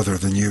someone other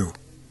than you.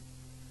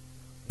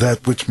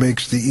 that which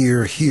makes the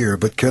ear hear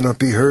but cannot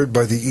be heard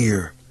by the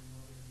ear,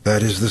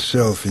 that is the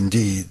self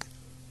indeed.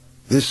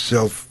 This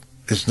self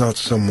is not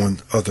someone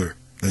other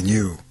than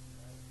you.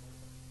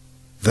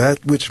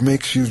 That which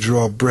makes you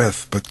draw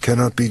breath but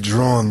cannot be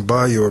drawn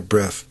by your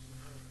breath,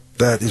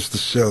 that is the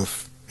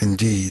self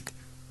indeed.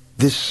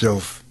 This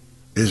self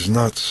is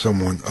not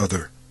someone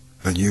other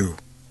than you.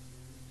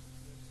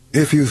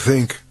 If you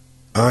think,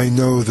 I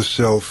know the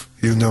self,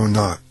 you know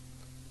not.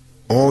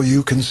 All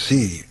you can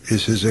see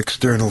is his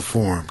external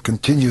form.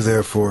 Continue,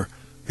 therefore,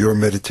 your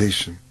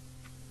meditation.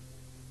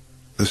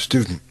 The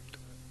student.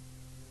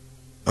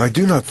 I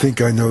do not think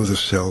I know the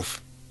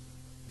self,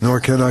 nor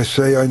can I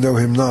say I know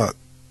him not.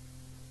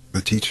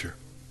 The teacher.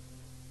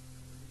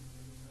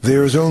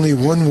 There is only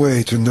one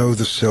way to know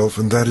the self,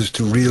 and that is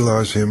to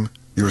realize him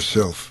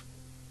yourself.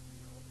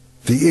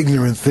 The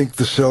ignorant think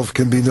the self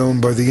can be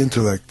known by the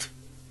intellect,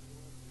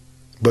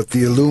 but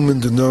the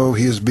illumined know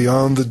he is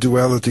beyond the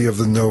duality of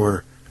the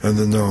knower and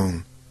the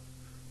known.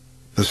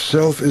 The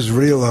self is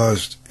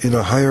realized in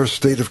a higher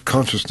state of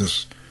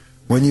consciousness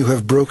when you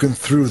have broken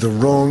through the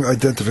wrong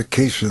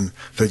identification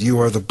that you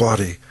are the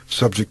body,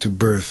 subject to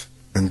birth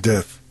and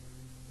death.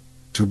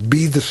 To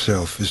be the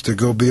self is to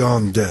go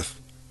beyond death.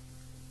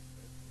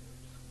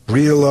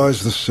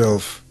 Realize the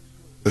self,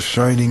 the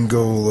shining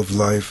goal of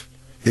life.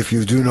 If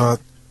you do not,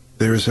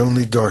 there is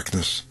only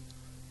darkness.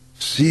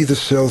 See the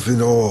self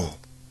in all,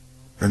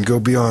 and go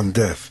beyond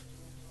death.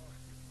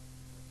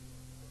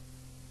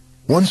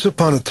 Once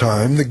upon a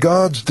time, the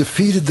gods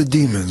defeated the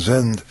demons,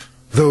 and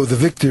though the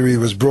victory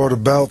was brought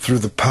about through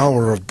the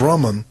power of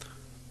Brahman,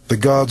 the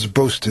gods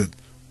boasted,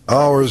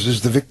 ours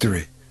is the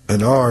victory,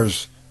 and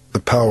ours the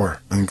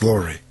power and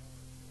glory.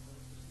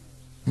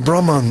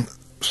 Brahman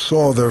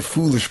saw their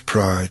foolish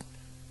pride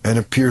and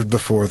appeared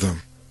before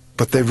them,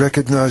 but they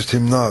recognized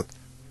him not.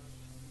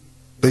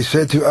 They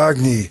said to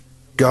Agni,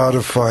 god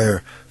of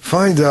fire,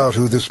 find out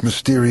who this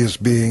mysterious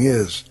being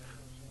is.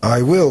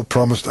 I will,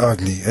 promised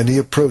Agni, and he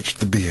approached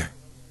the being.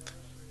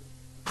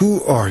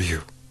 Who are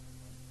you?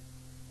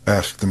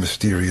 Asked the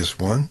mysterious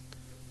one.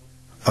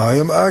 I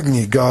am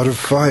Agni, god of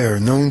fire,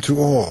 known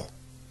to all.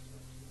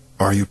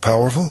 Are you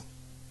powerful?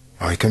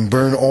 I can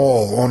burn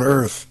all on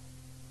earth.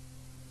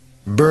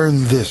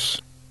 Burn this,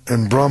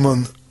 and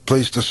Brahman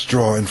placed a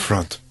straw in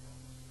front.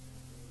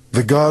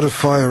 The god of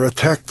fire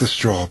attacked the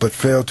straw, but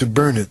failed to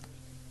burn it.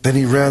 Then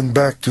he ran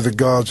back to the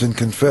gods and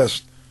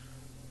confessed,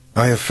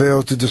 I have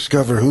failed to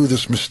discover who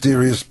this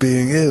mysterious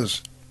being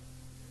is.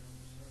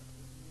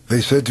 They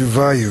said to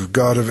Vayu,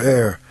 god of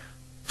air,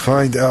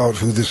 find out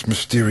who this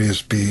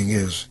mysterious being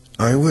is.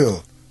 I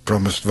will,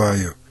 promised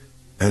Vayu,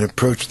 and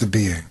approached the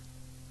being.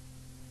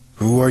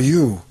 Who are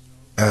you?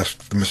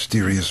 Asked the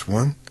mysterious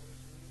one.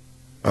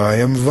 I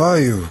am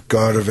Vayu,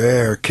 god of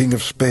air, king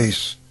of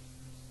space.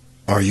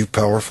 Are you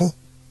powerful?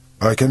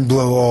 I can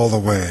blow all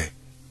away.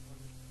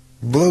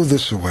 Blow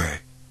this away.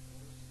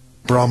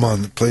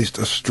 Brahman placed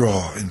a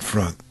straw in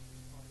front.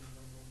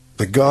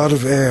 The god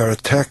of air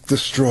attacked the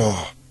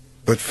straw,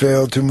 but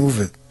failed to move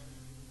it.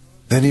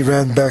 Then he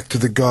ran back to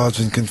the gods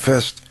and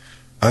confessed,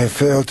 I have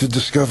failed to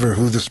discover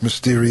who this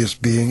mysterious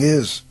being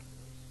is.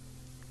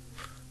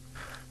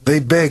 They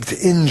begged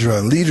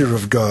Indra, leader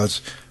of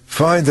gods,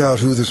 find out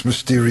who this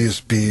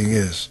mysterious being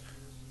is.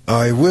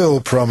 I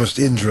will, promised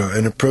Indra,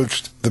 and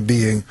approached the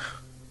being,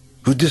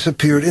 who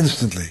disappeared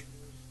instantly.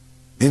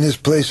 In his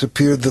place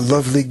appeared the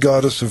lovely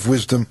goddess of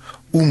wisdom,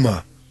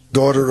 Uma,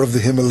 daughter of the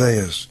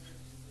Himalayas.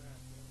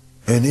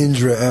 And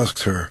Indra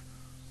asked her,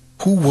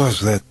 who was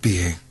that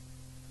being?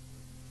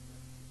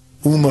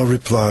 Uma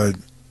replied,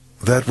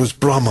 that was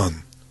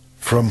Brahman,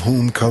 from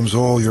whom comes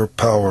all your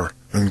power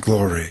and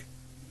glory.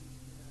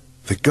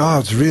 The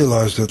gods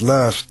realized at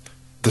last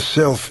the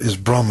self is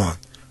Brahman,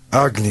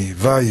 Agni,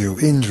 Vayu,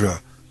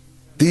 Indra.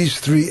 These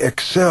three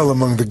excel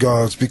among the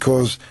gods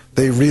because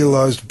they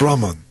realized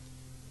Brahman.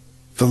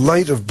 The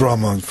light of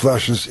Brahman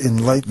flashes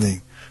in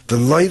lightning. The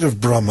light of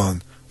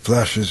Brahman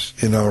flashes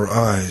in our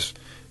eyes.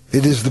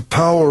 It is the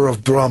power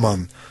of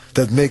Brahman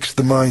that makes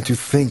the mind to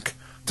think,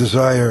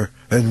 desire,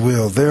 and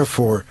will.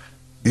 Therefore,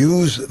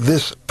 use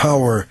this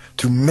power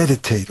to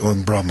meditate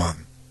on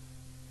Brahman.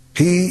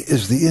 He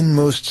is the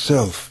inmost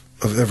self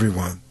of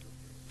everyone.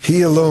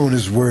 He alone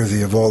is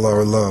worthy of all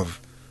our love.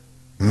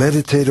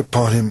 Meditate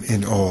upon him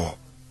in all.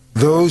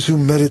 Those who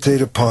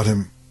meditate upon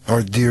him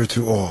are dear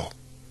to all.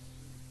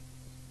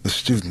 The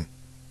student.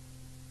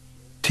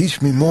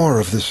 Teach me more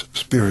of this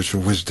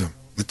spiritual wisdom.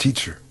 The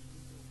teacher.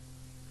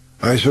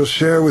 I shall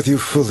share with you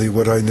fully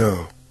what I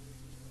know.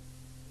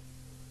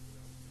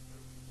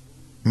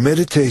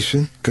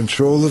 Meditation,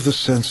 control of the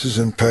senses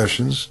and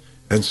passions,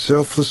 and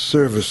selfless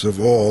service of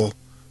all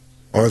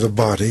are the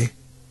body,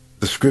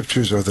 the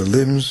scriptures are the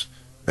limbs,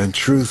 and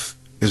truth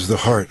is the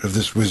heart of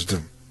this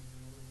wisdom.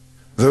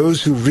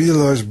 Those who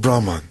realize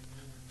Brahman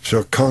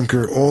shall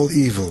conquer all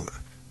evil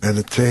and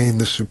attain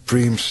the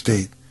supreme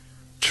state.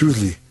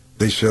 Truly,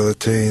 they shall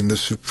attain the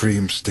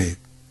supreme state.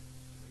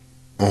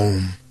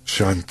 Om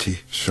Shanti,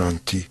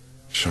 Shanti,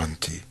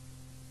 Shanti.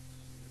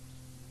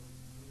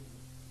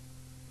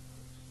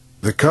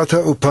 The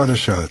Katha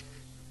Upanishad,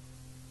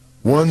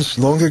 Once,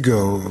 long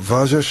ago,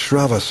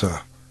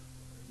 Vajrashravasa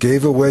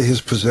gave away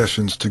his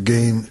possessions to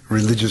gain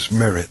religious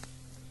merit.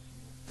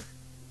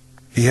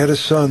 He had a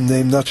son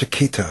named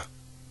Nachiketa,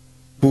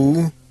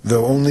 who,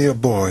 though only a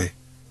boy,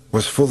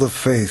 was full of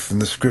faith in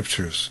the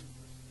scriptures.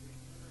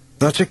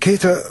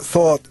 Nachiketa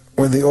thought,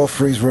 when the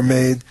offerings were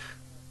made,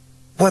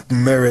 "What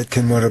merit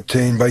can one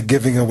obtain by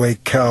giving away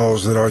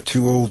cows that are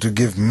too old to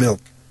give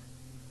milk?"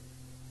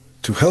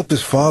 To help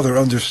his father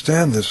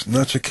understand this,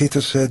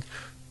 Nachiketa said,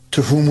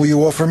 "To whom will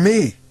you offer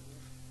me?"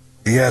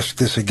 He asked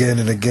this again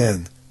and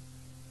again.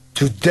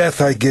 "To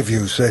death I give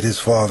you," said his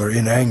father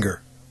in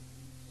anger.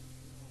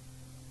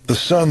 The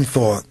son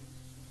thought,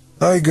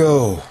 "I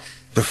go,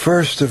 the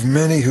first of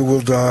many who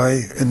will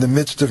die, in the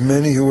midst of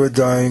many who are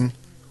dying,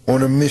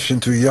 on a mission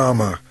to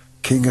Yama,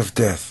 king of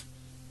death.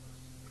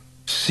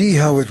 See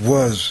how it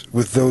was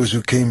with those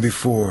who came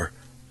before,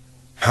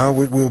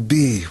 how it will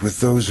be with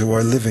those who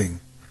are living.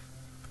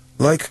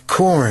 Like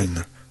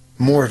corn,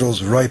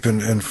 mortals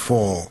ripen and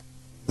fall.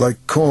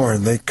 Like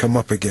corn, they come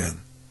up again."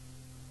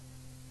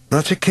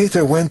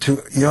 Nachiketa went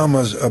to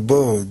Yama's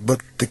abode,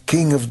 but the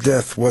king of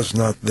death was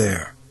not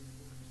there.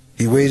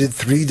 He waited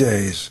 3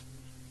 days.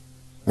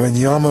 When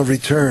Yama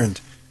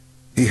returned,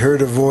 he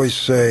heard a voice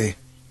say,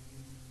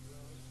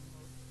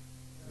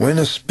 "When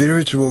a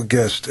spiritual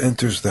guest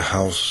enters the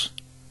house,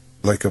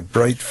 like a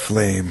bright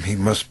flame, he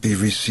must be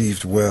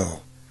received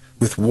well,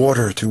 with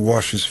water to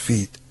wash his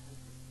feet.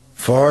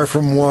 Far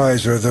from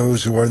wise are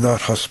those who are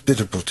not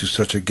hospitable to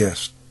such a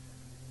guest.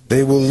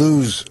 They will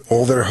lose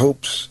all their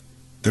hopes,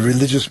 the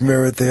religious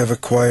merit they have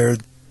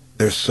acquired,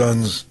 their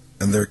sons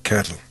and their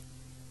cattle."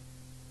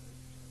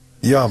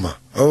 Yama,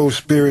 O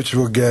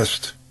spiritual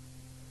guest,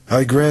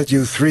 I grant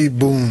you 3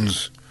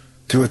 boons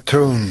to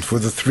atone for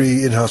the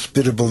 3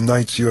 inhospitable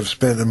nights you have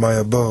spent in my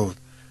abode.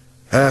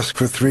 Ask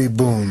for 3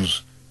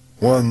 boons,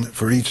 1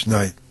 for each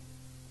night.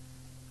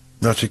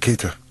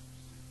 Nachiketa,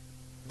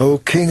 O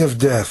king of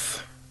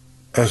death,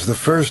 as the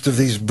first of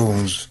these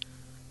boons,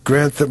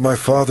 grant that my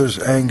father's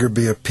anger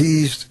be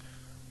appeased,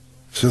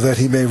 so that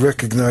he may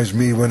recognize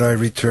me when I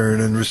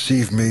return and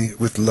receive me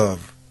with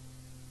love.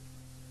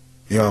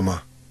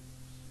 Yama,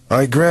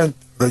 I grant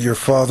that your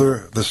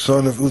father, the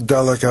son of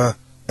Uddalaka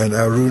and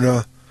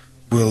Aruna,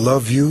 will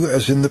love you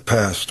as in the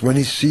past. When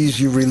he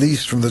sees you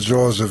released from the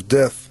jaws of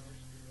death,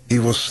 he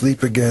will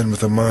sleep again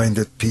with a mind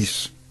at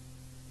peace.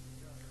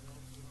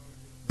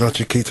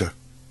 Nachiketa,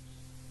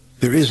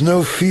 there is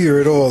no fear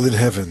at all in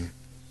heaven,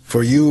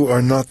 for you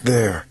are not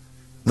there,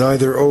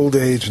 neither old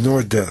age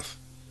nor death.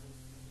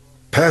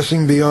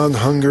 Passing beyond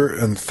hunger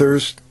and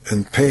thirst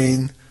and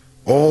pain,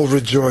 all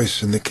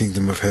rejoice in the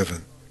kingdom of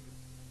heaven.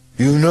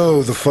 You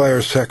know the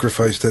fire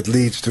sacrifice that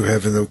leads to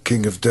heaven, O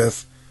king of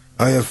death.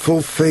 I have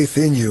full faith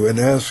in you and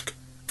ask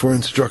for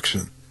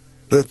instruction.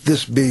 Let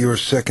this be your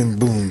second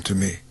boon to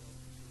me.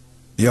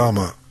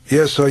 Yama,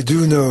 yes, I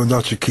do know,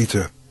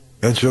 Nachiketa,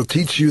 and shall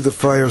teach you the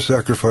fire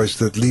sacrifice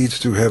that leads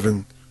to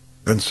heaven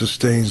and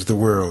sustains the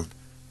world.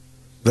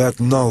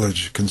 That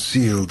knowledge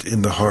concealed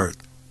in the heart.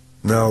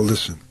 Now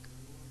listen.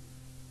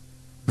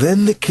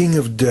 Then the king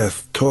of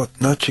death taught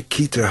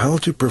Nachiketa how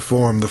to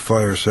perform the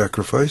fire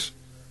sacrifice,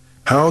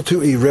 how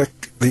to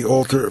erect the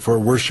altar for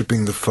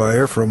worshipping the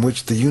fire from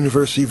which the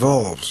universe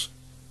evolves.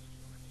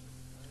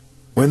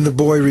 When the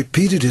boy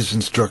repeated his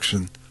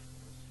instruction,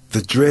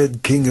 the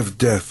dread king of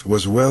death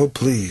was well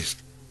pleased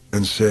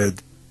and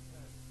said,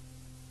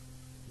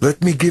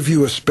 "Let me give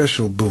you a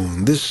special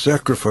boon. This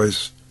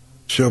sacrifice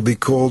shall be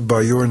called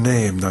by your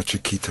name,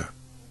 Nachiketa.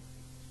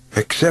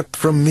 Accept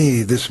from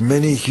me this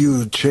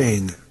many-hued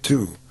chain,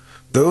 too.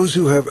 Those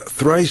who have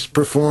thrice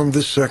performed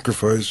this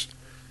sacrifice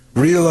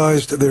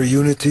realized their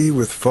unity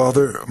with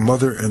father,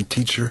 mother, and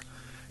teacher,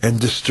 and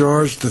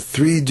discharged the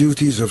 3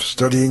 duties of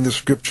studying the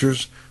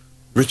scriptures,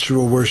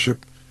 ritual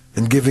worship,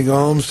 and giving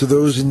alms to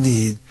those in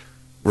need,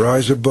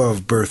 rise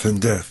above birth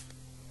and death.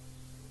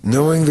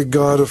 Knowing the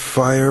God of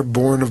fire,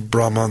 born of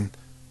Brahman,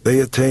 they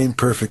attain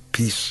perfect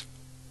peace.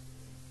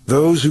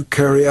 Those who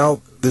carry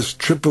out this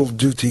triple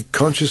duty,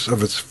 conscious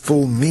of its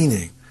full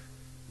meaning,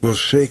 will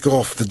shake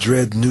off the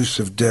dread noose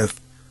of death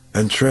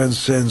and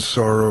transcend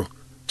sorrow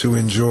to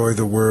enjoy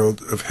the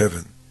world of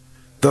heaven.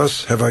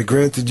 Thus have I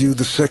granted you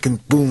the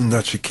second boon,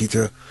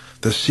 Nachiketa,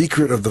 the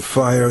secret of the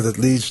fire that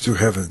leads to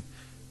heaven.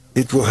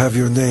 It will have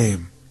your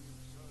name.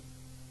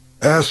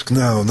 Ask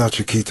now,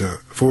 Nachiketa,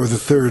 for the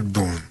third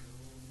boon."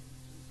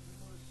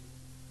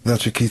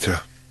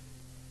 Nachiketa,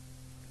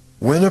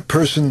 when a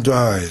person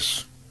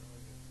dies,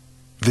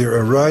 there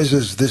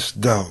arises this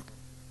doubt.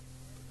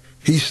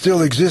 He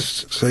still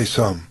exists, say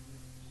some.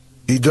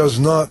 He does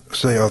not,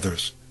 say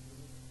others.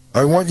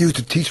 I want you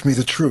to teach me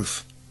the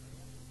truth.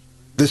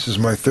 This is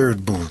my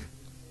third boon.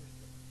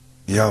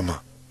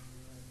 Yama,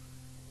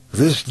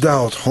 this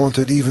doubt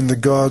haunted even the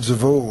gods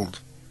of old,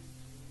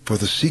 for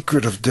the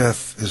secret of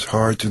death is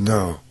hard to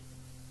know.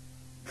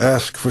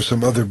 Ask for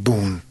some other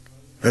boon,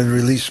 and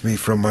release me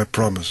from my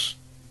promise.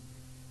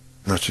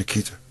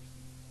 Nachiketa,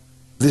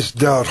 this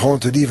doubt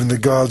haunted even the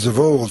gods of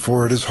old,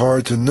 for it is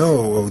hard to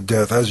know, O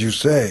death, as you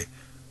say.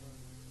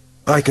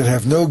 I can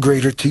have no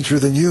greater teacher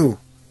than you,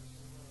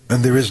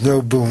 and there is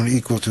no boon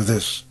equal to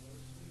this.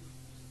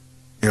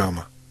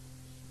 Yama,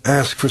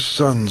 ask for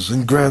sons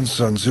and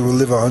grandsons who will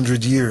live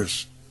 100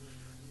 years.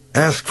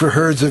 Ask for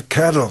herds of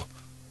cattle,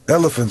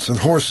 elephants and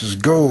horses,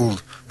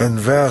 gold and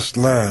vast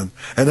land,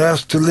 and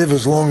ask to live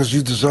as long as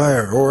you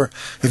desire, or,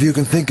 if you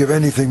can think of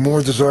anything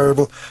more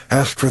desirable,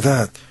 ask for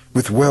that,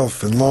 with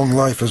wealth and long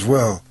life as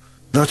well.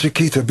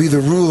 Nachiketa, be the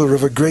ruler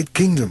of a great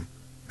kingdom,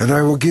 and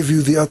I will give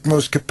you the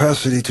utmost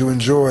capacity to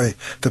enjoy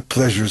the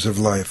pleasures of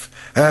life.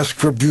 Ask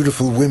for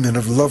beautiful women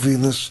of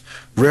loveliness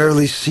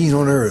rarely seen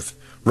on earth,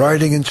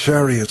 riding in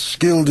chariots,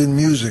 skilled in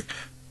music,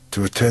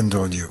 to attend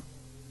on you.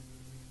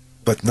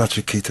 But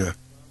Nachiketa,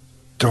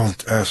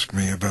 don't ask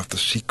me about the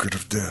secret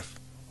of death.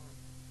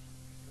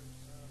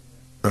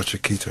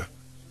 Nachiketa,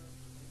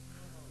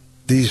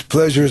 these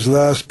pleasures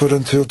last but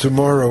until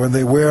tomorrow, and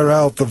they wear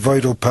out the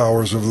vital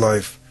powers of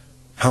life.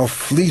 How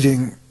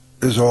fleeting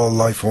is all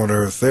life on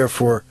earth.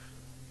 Therefore,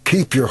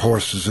 keep your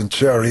horses and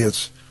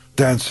chariots,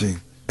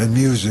 dancing and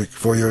music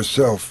for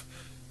yourself.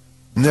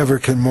 Never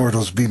can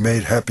mortals be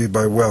made happy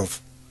by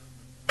wealth.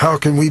 How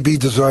can we be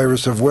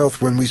desirous of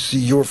wealth when we see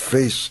your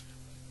face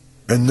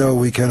and know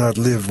we cannot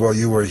live while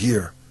you are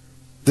here?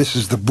 This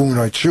is the boon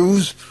I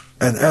choose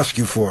and ask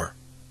you for.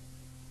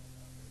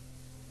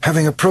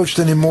 Having approached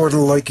an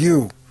immortal like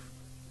you,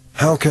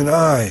 how can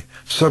I,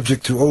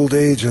 subject to old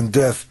age and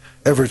death,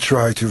 ever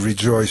try to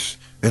rejoice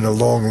in a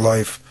long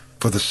life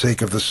for the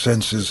sake of the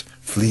senses'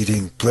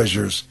 fleeting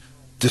pleasures?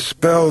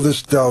 Dispel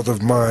this doubt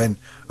of mine,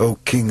 O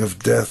King of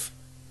Death.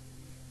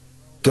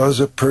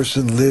 Does a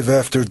person live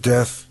after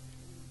death,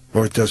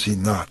 or does he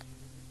not?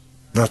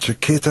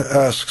 Nachiketa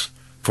asks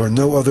for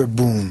no other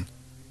boon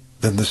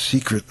than the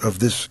secret of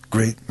this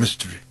great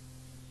mystery.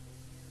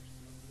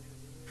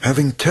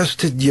 Having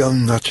tested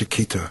young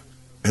Nachiketa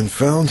and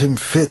found him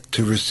fit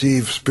to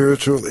receive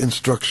spiritual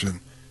instruction,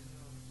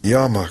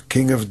 Yama,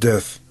 King of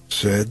Death,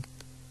 said,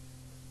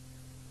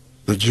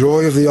 "The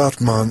joy of the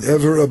Atman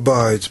ever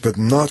abides, but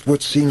not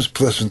what seems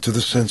pleasant to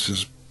the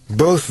senses.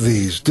 Both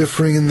these,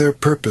 differing in their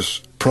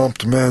purpose,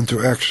 prompt man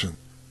to action.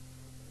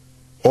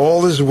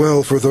 All is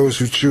well for those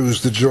who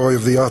choose the joy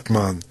of the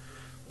Atman,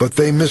 but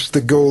they miss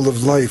the goal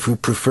of life who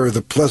prefer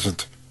the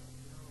pleasant.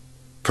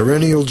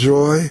 Perennial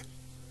joy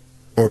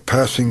or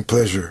passing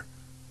pleasure,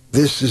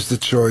 this is the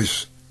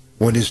choice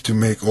one is to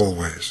make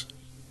always.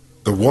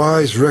 The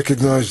wise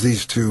recognize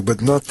these two,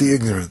 but not the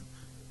ignorant.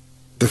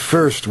 The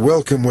first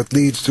welcome what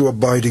leads to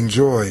abiding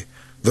joy,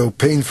 though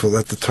painful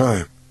at the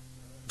time.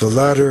 The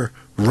latter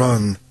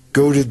run,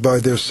 goaded by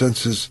their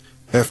senses,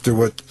 after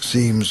what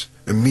seems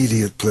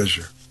immediate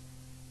pleasure.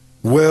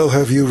 Well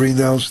have you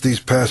renounced these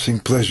passing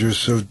pleasures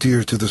so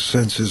dear to the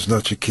senses,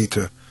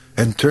 Nachiketa,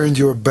 and turned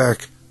your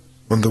back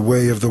on the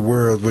way of the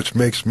world which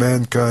makes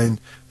mankind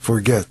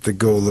forget the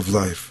goal of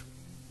life.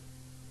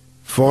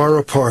 Far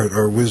apart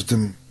are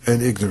wisdom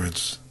and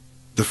ignorance.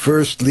 The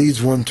first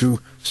leads one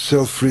to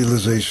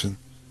self-realization.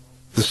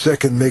 The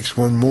second makes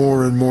one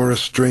more and more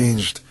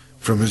estranged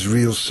from his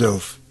real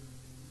self.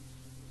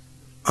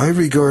 I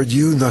regard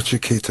you,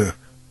 Nachiketa,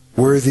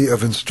 worthy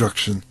of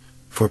instruction,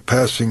 for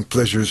passing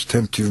pleasures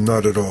tempt you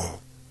not at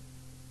all.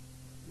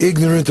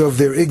 Ignorant of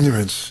their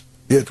ignorance,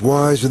 yet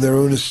wise in their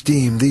own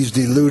esteem, these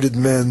deluded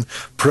men,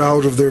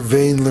 proud of their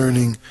vain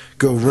learning,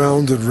 go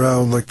round and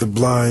round like the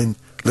blind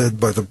led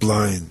by the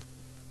blind.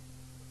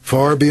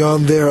 Far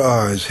beyond their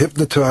eyes,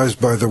 hypnotized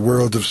by the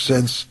world of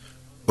sense,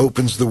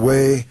 opens the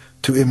way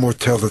to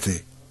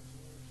immortality.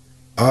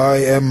 I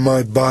am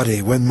my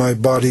body. When my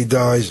body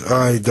dies,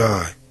 I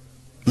die.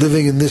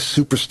 Living in this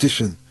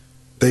superstition,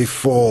 they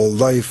fall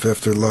life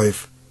after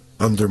life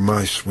under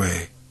my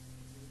sway.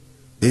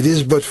 It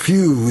is but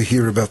few who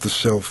hear about the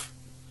self.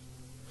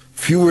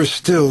 Fewer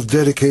still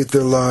dedicate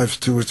their lives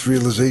to its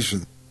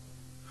realization.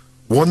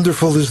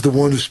 Wonderful is the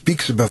one who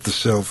speaks about the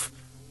self.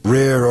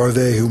 Rare are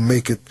they who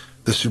make it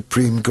the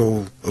supreme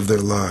goal of their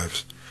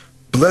lives.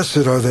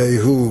 Blessed are they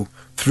who,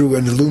 through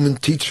an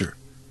illumined teacher,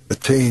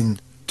 attain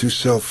to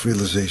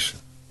self-realization.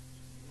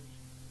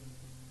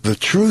 The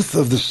truth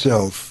of the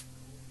self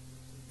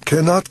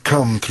cannot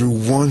come through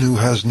one who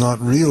has not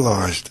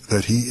realized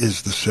that he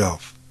is the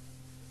self.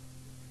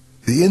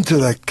 The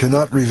intellect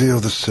cannot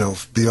reveal the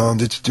self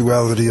beyond its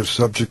duality of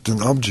subject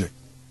and object.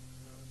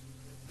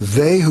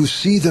 They who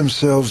see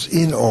themselves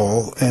in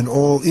all and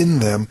all in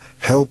them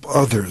help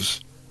others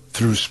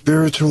through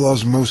spiritual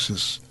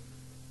osmosis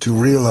to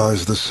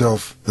realize the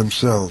self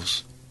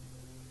themselves.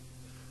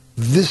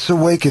 This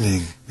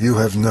awakening, you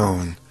have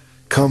known,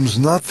 comes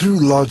not through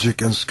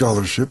logic and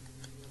scholarship,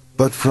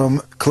 but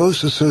from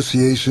close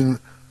association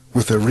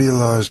with a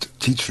realized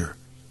teacher.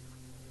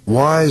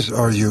 Wise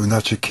are you,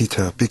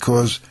 Nachiketa,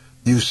 because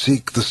you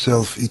seek the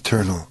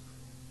self-eternal.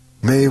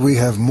 May we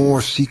have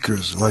more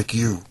seekers like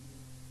you.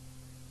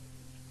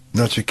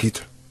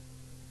 Nachiketa,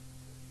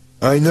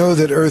 I know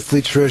that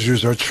earthly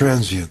treasures are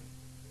transient,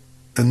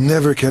 and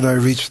never can I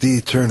reach the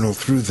eternal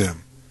through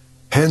them.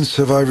 Hence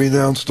have I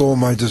renounced all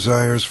my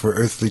desires for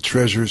earthly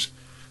treasures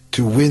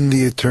to win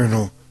the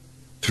eternal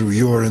through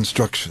your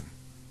instruction.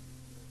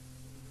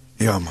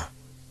 Yama.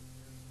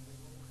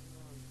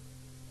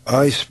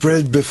 I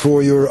spread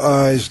before your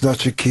eyes,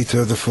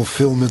 Nachiketa, the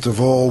fulfillment of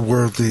all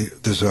worldly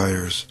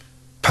desires,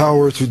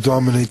 power to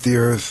dominate the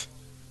earth,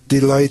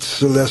 delights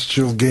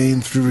celestial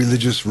gained through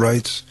religious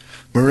rites,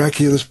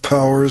 miraculous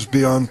powers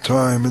beyond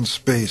time and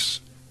space.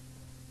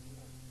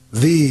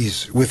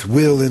 These, with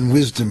will and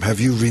wisdom, have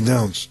you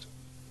renounced.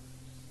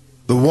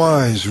 The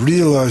wise,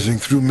 realizing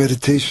through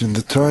meditation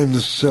the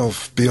timeless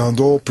self beyond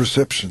all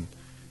perception,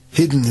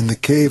 hidden in the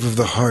cave of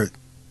the heart,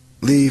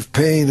 leave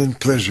pain and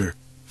pleasure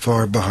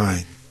far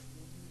behind.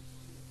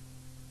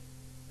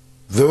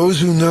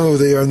 Those who know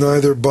they are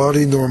neither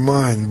body nor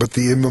mind, but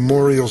the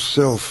immemorial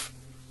self,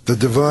 the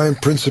divine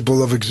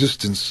principle of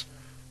existence,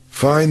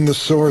 find the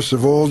source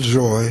of all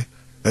joy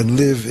and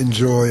live in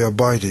joy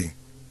abiding.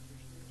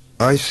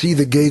 I see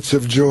the gates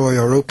of joy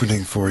are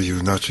opening for you,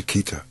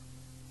 Nachiketa.